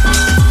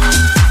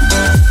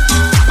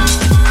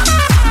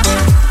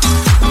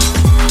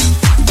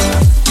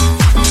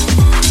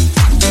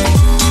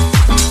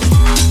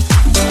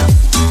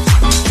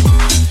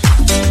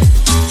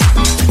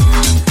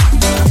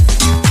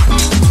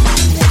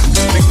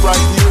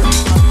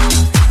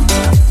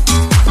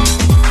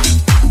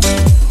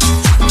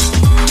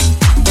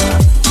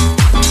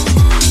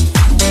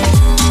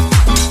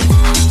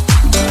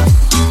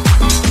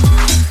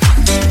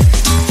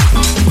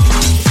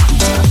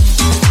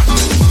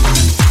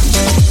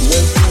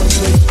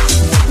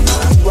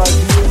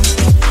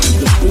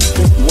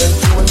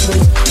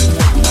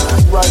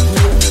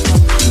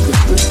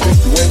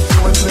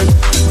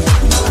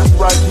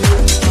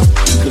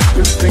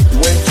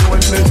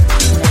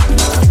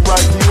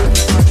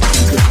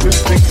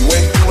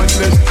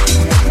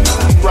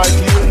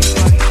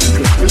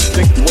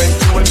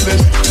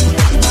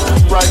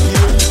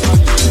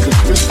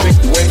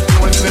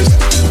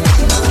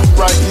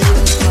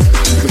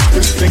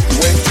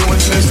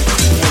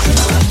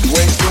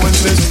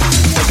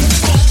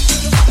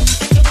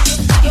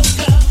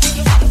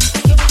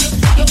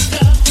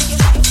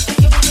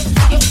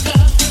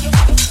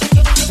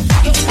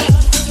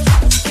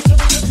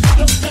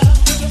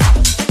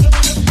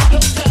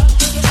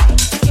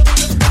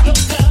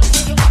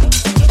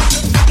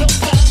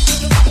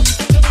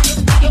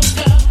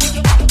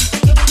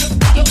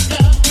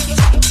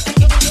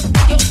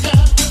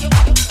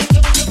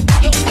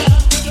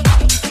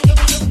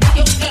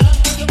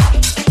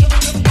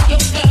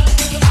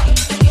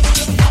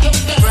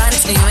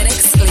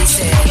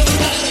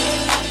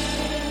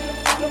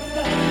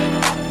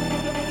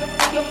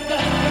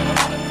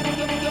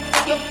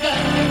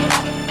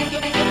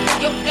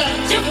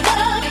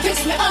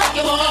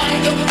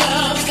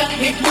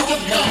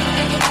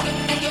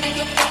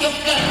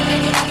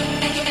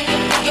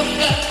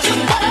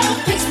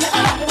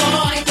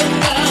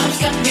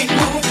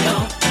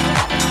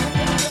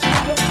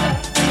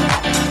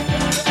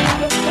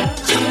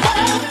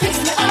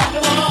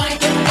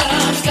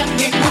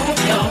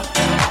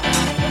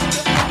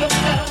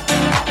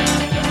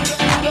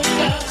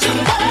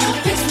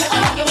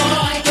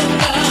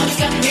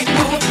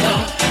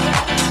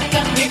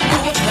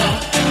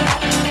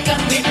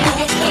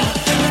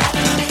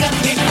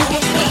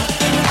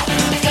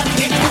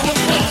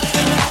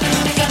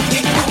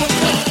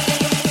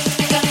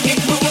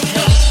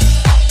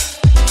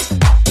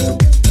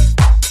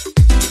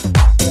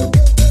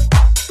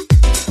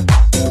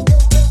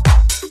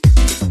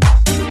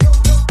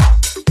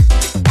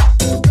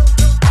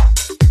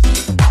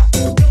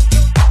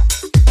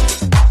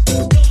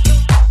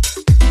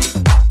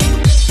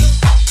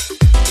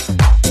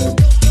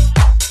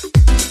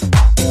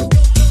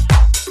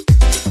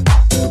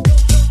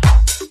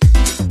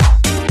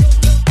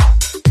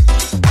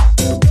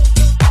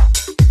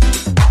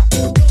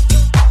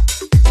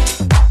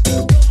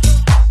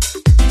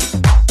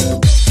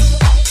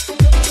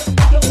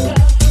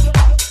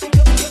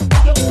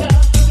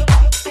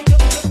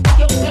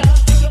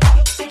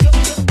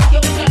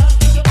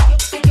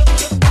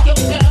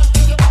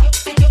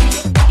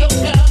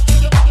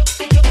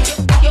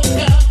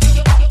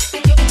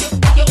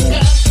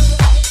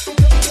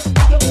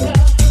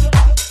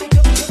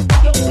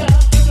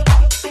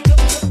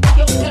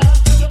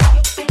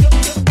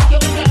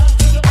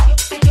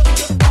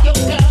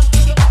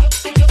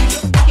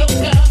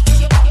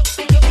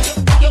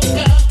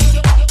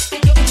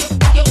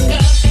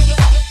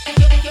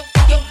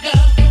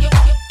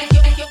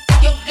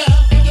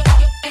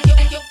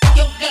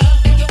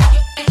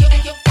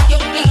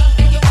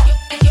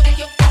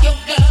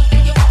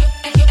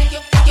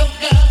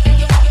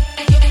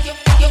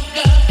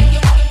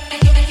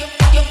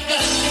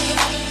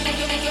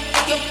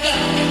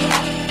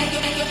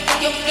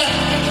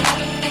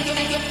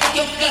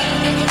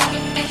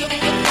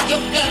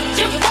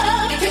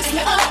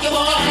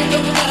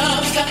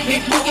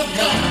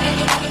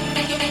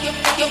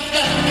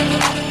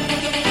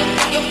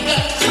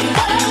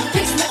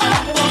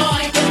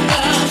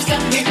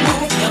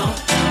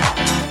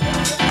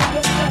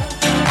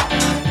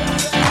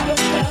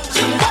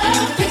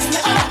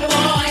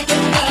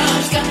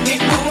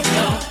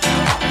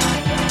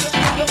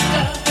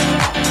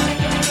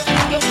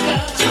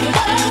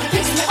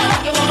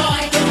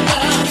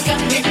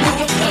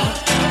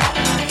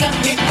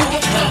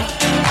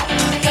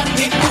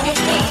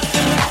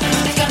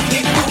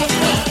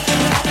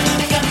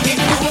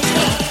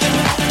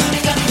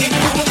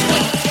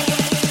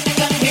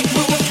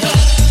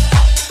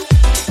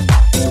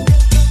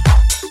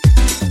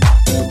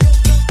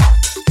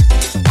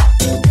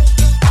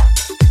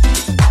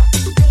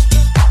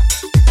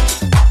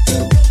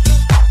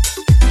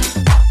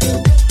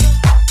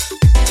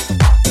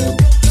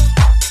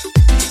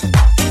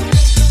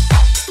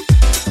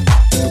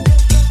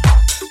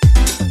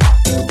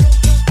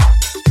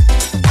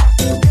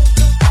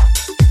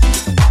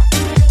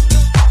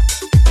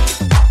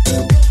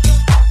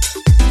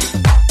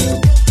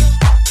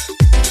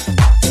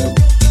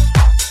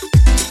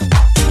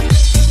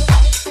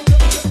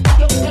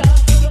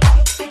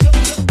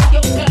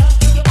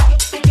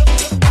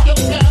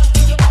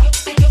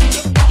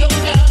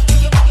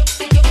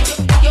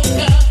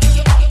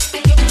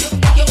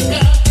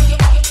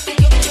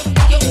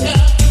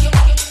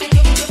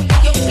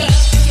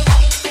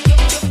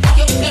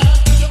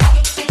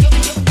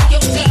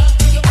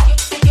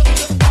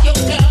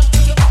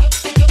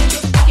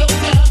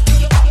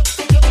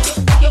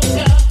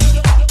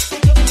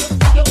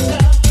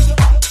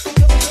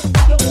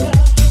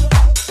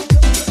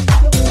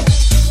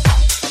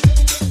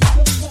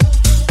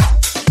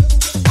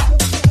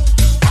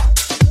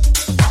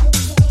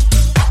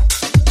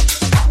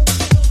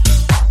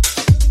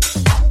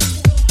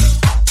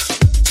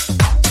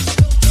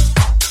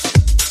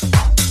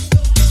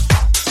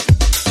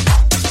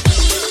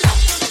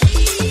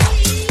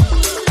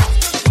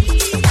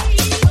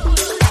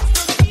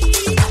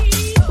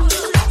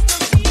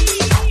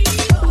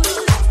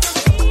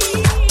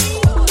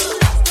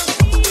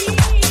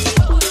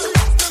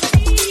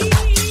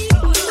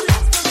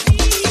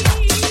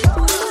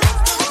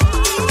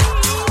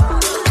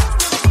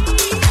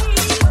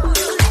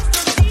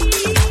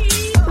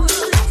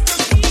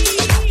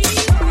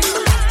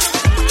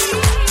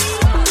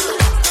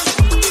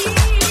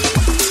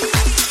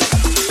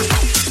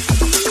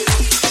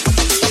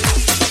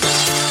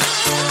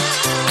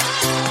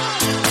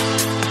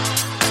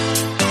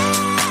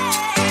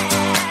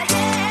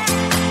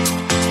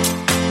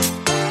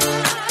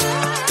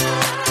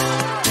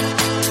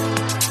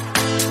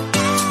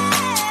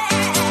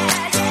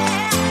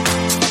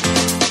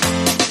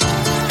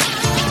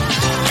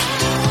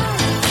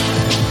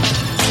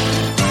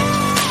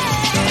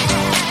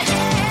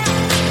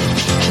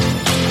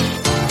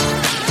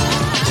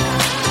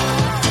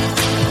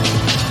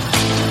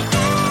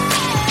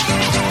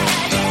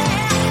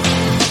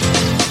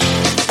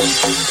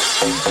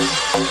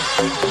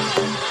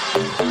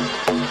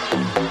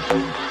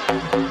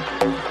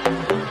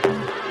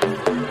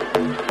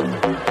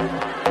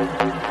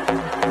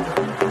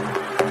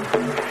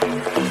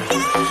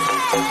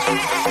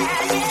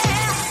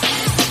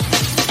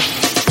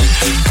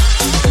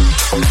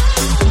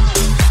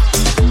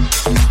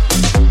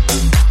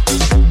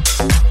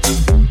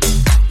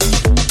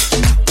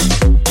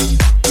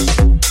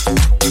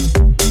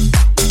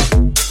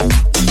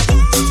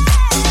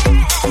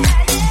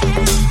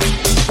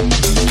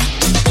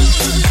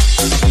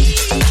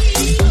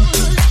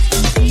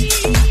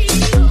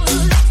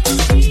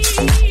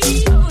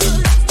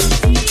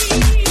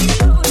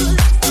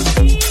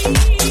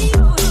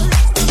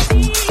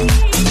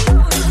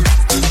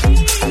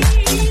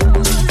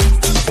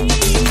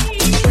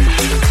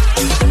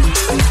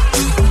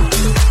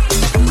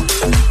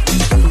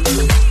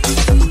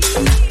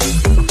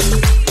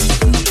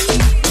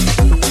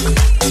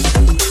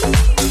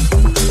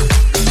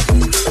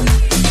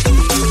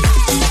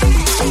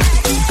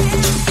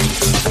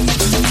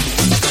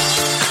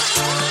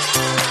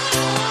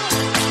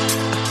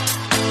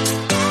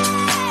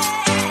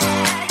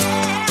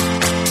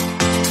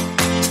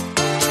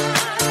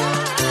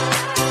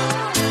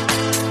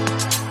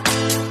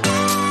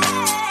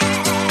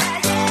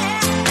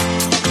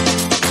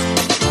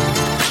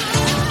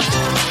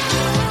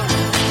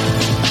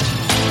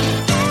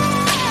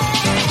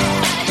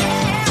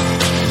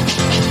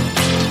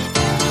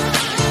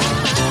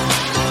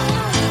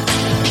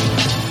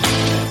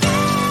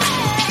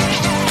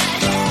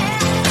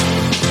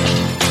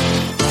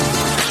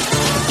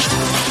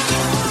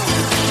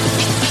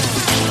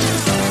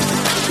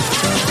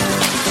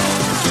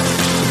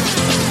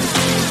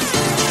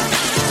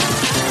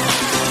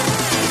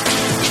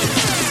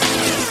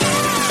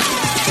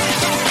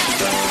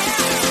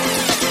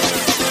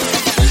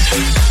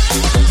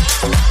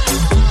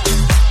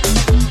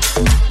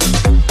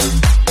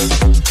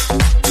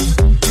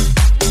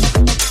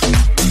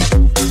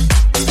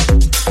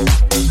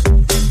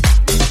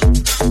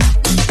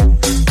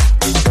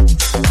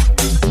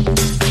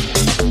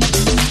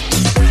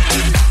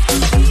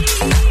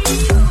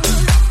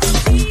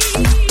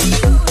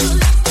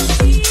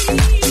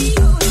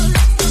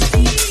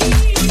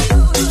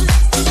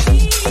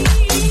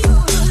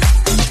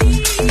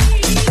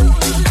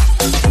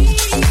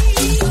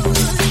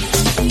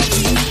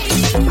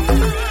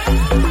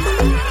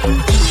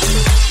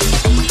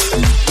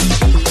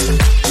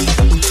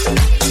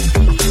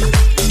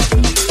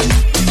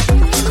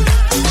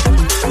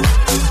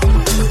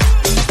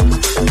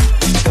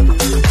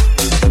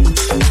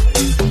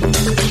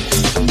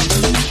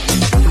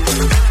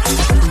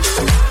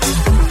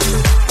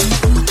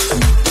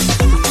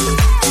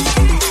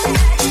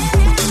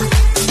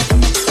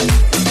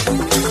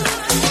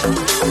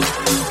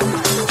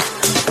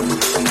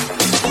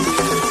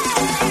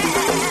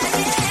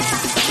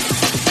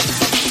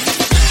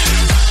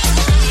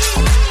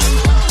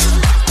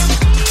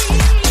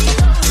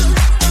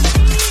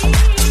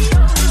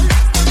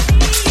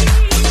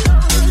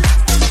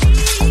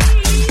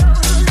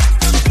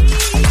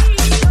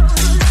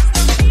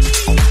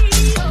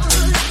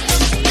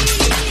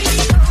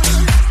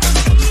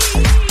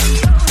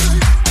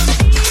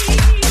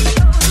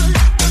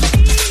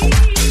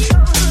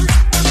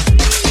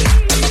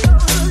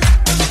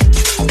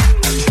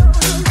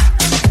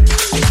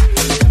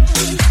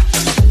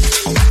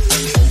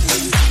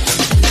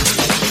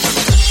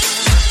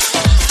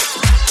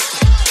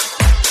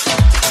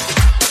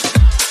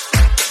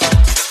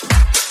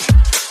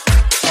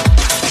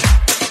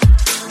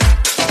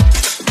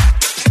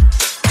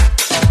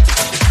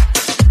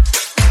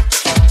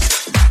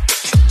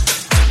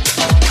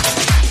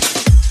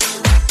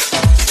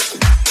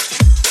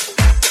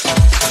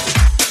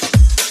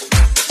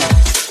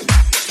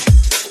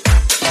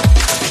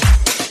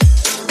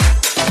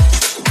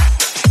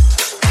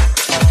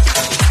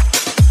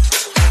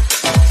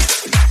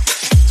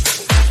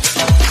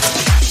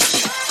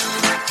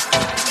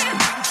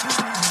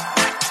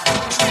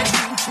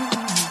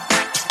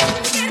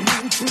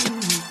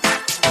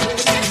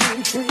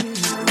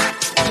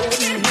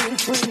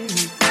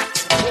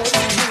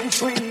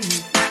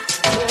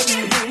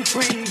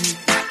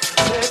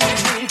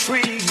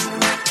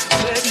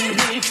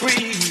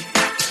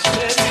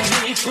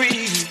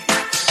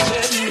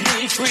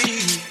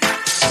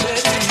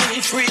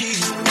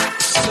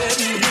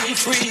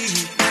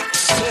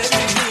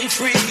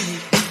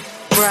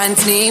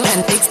 dance new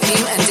and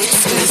exclusive.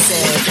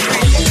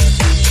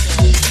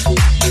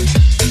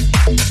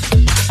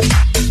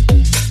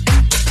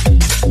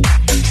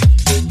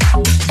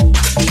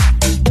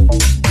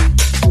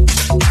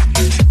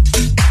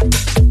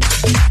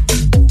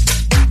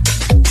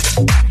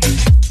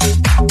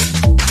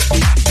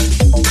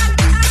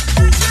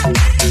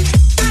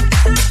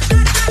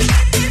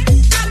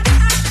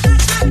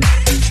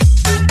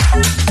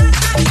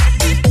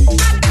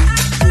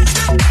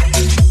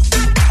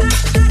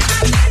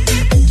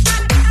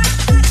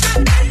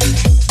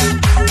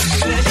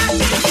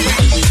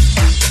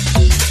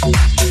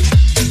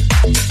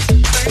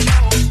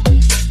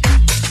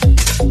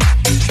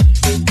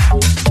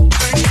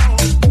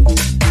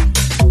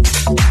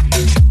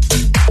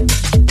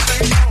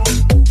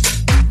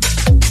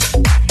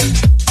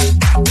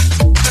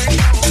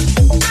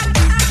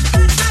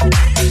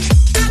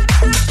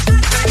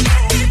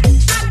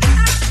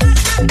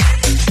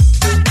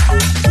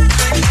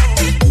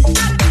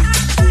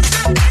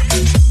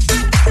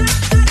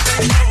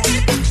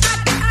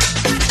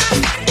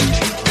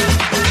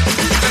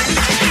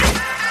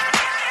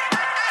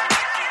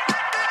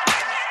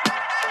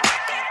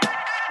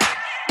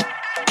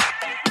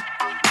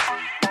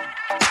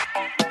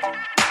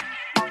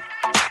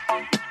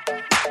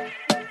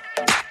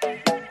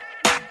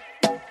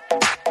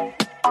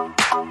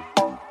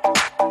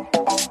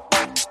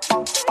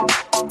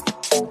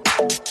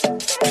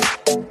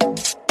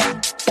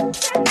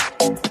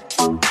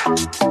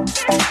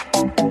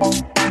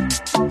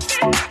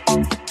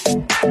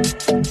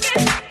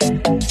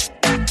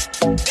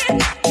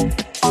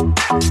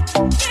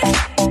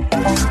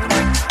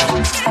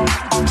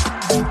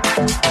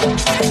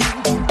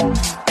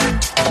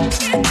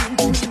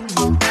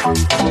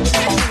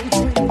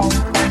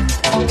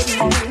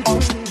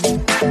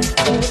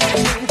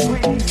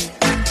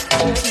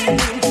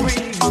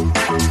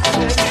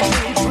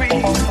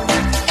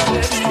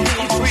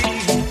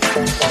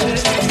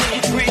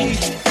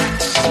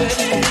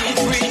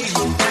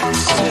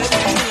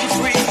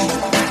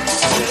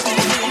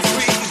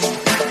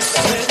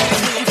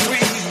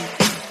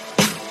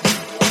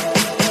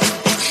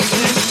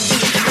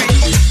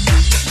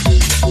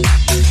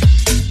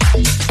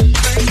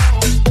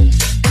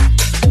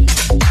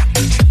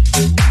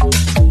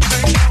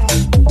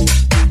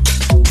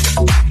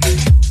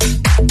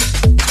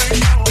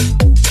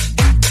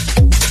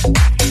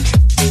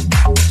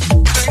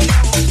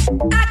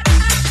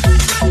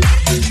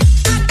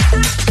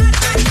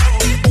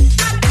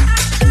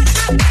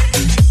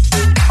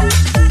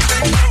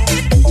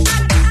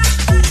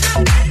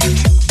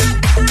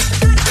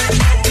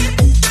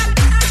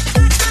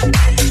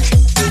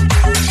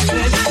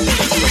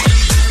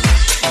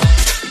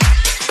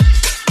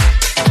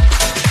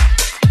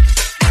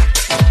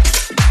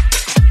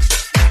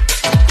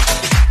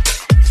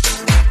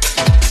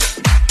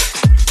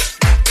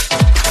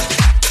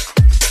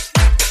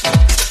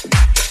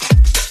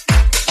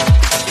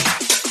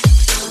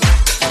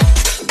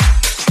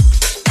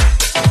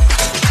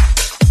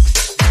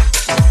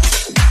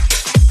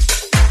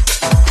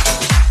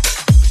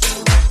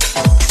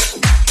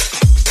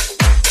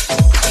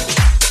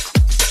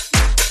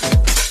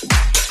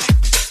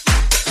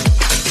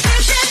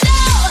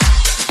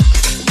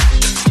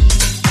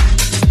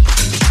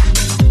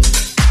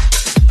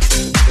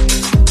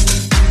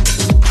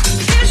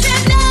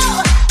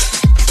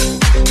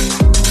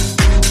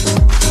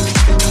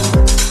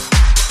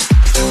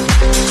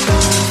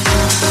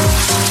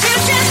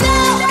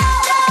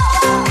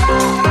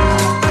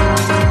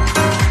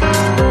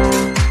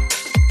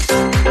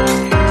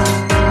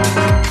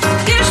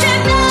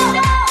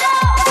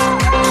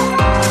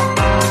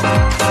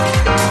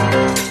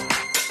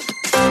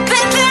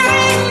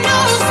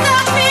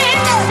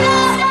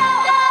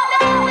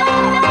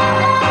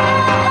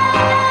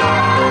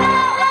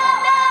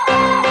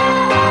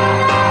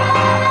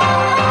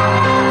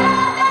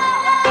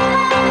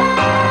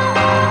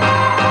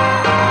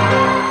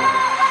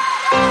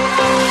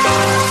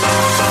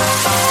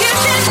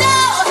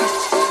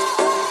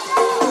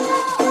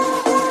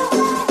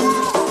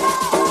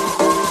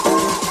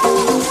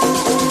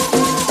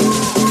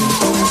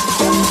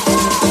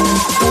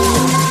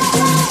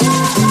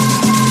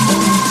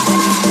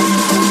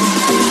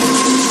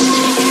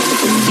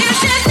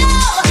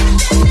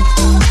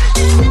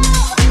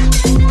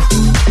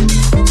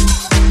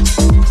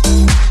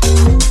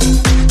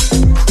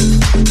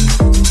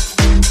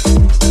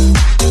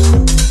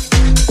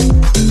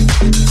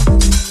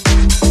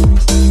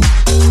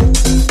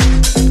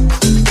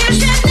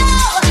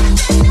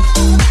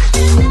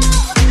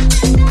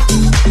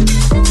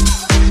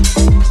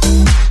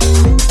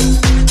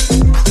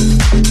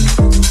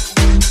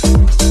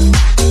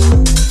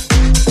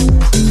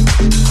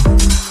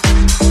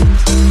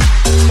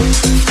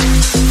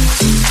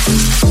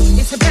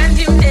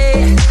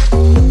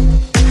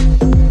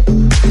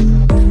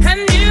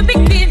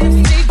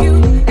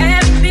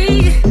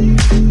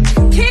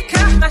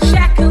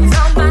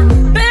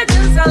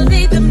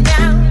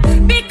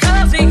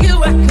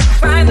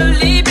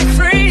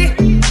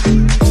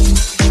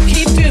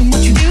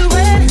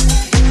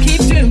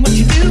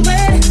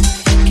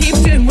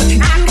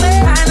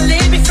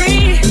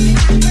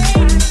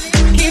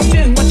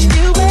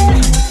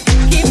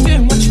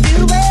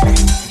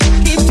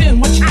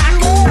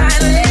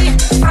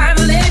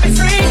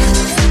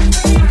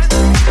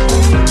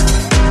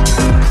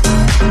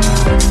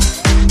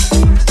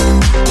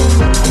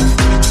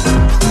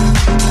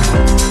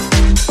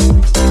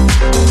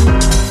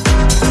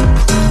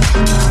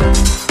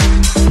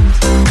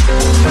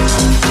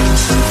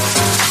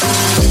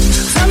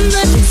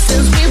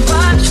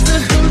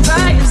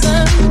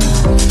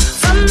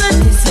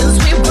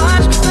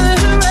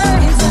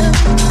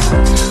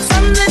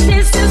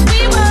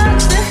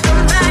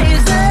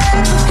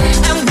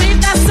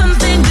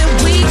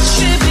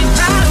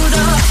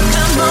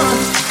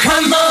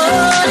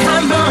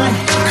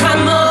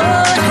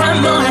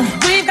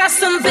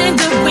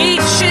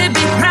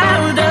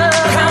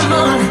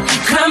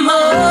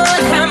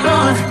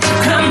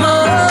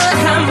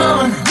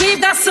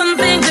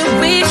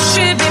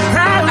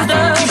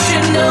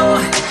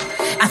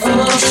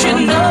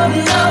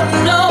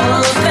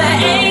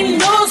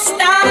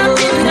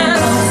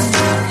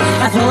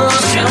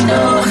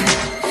 know.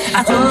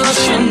 I think you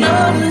should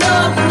know,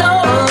 no,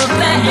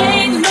 there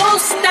ain't no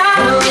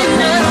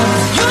stopping us.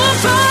 Oh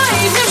boy,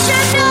 you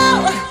should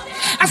know.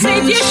 I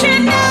said you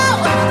should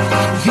know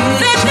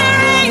that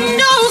there ain't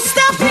no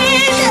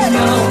stopping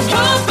us.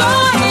 Oh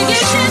boy,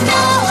 you should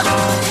know.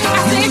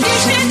 I said you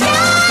should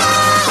know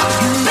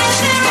that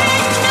there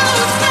ain't no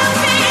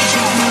stopping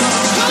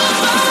us. Oh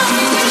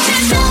boy, you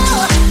should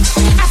know.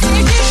 I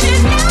said you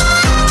should know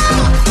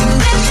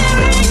that there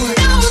ain't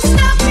no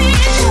stopping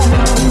us.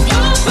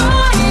 Oh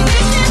boy,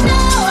 you should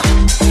know.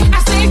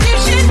 I said you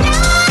should know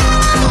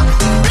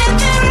that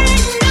there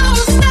ain't no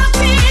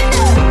stopping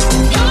us.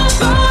 Oh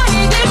boy,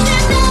 you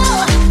should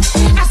know.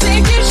 I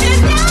said you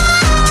should know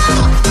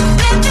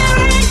that there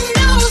ain't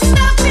no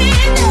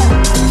stopping us.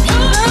 Oh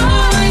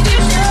boy, you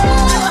should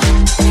know.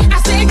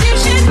 I said you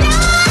should know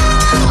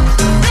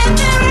that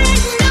there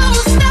ain't no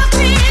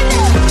stopping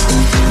us.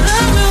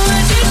 Oh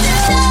boy, you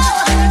should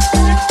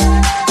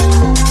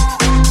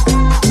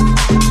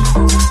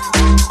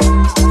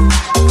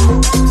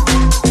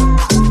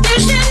You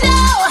should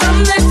know. From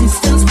the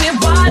distance we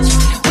watch,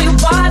 we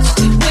watch,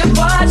 we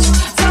watch.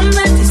 From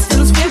the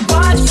distance we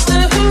watch the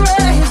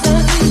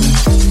horizon.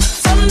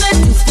 From the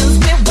distance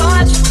we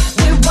watch,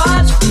 we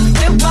watch,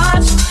 we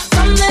watch.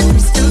 From the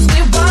distance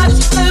we watch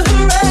the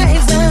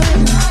horizon.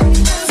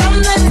 From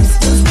the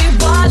distance we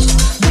watch,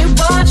 we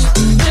watch,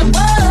 we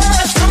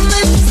watch. From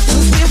the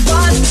distance we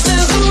watch the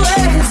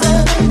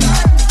horizon.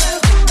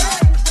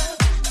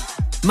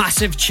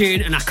 Massive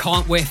tune, and I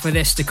can't wait for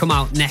this to come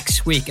out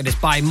next week. It is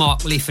by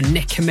Mark Leaf and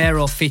Nick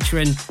Camero,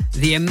 featuring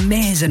the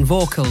amazing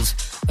vocals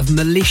of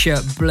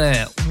Militia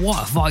Blur.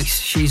 What a voice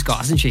she's got,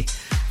 hasn't she?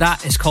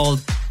 That is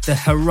called The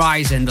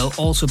Horizon. There'll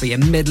also be a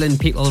Midland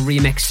People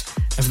remix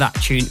of that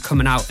tune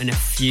coming out in a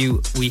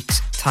few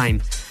weeks'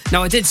 time.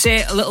 Now, I did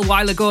say a little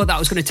while ago that I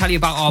was going to tell you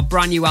about our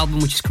brand new album,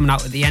 which is coming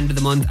out at the end of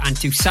the month, and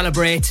to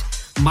celebrate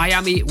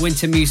Miami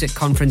Winter Music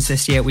Conference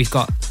this year, we've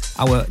got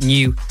our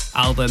new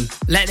album,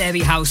 Let There Be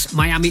House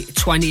Miami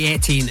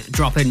 2018,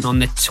 dropping on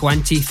the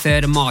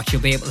 23rd of March.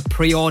 You'll be able to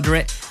pre-order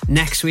it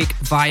next week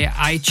via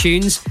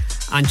iTunes.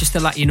 And just to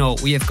let you know,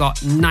 we have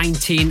got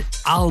 19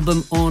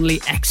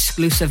 album-only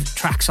exclusive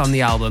tracks on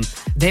the album.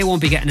 They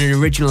won't be getting an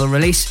original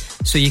release,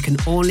 so you can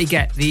only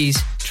get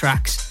these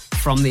tracks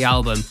from the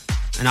album.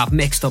 And I've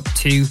mixed up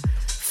 2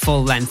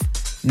 full-length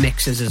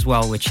mixes as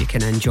well, which you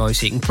can enjoy.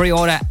 So you can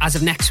pre-order as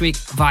of next week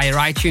via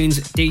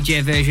iTunes.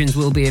 DJ versions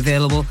will be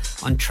available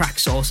on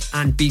Traxsource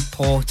and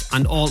Beatport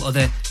and all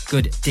other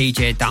good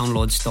DJ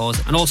download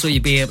stores. And also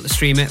you'll be able to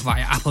stream it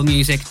via Apple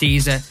Music,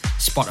 Deezer,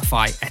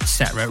 Spotify,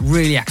 etc.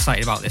 Really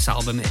excited about this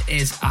album. It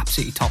is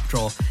absolutely top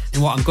drawer.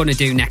 And what I'm going to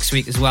do next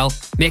week as well,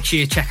 make sure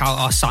you check out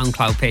our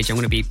SoundCloud page. I'm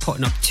going to be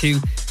putting up 2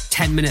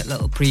 10-minute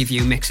little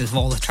preview mixes of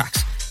all the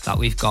tracks that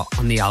we've got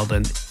on the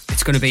album.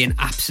 It's going to be an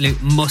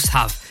absolute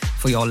must-have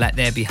for your Let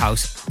There Be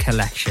House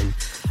collection.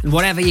 And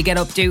whatever you get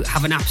up to,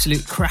 have an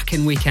absolute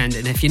cracking weekend.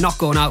 And if you're not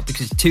going out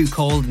because it's too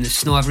cold and there's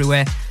snow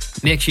everywhere,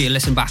 make sure you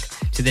listen back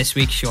to this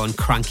week's show and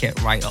crank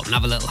it right up and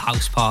have a little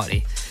house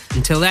party.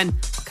 Until then,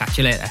 I'll catch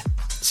you later.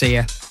 See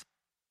ya.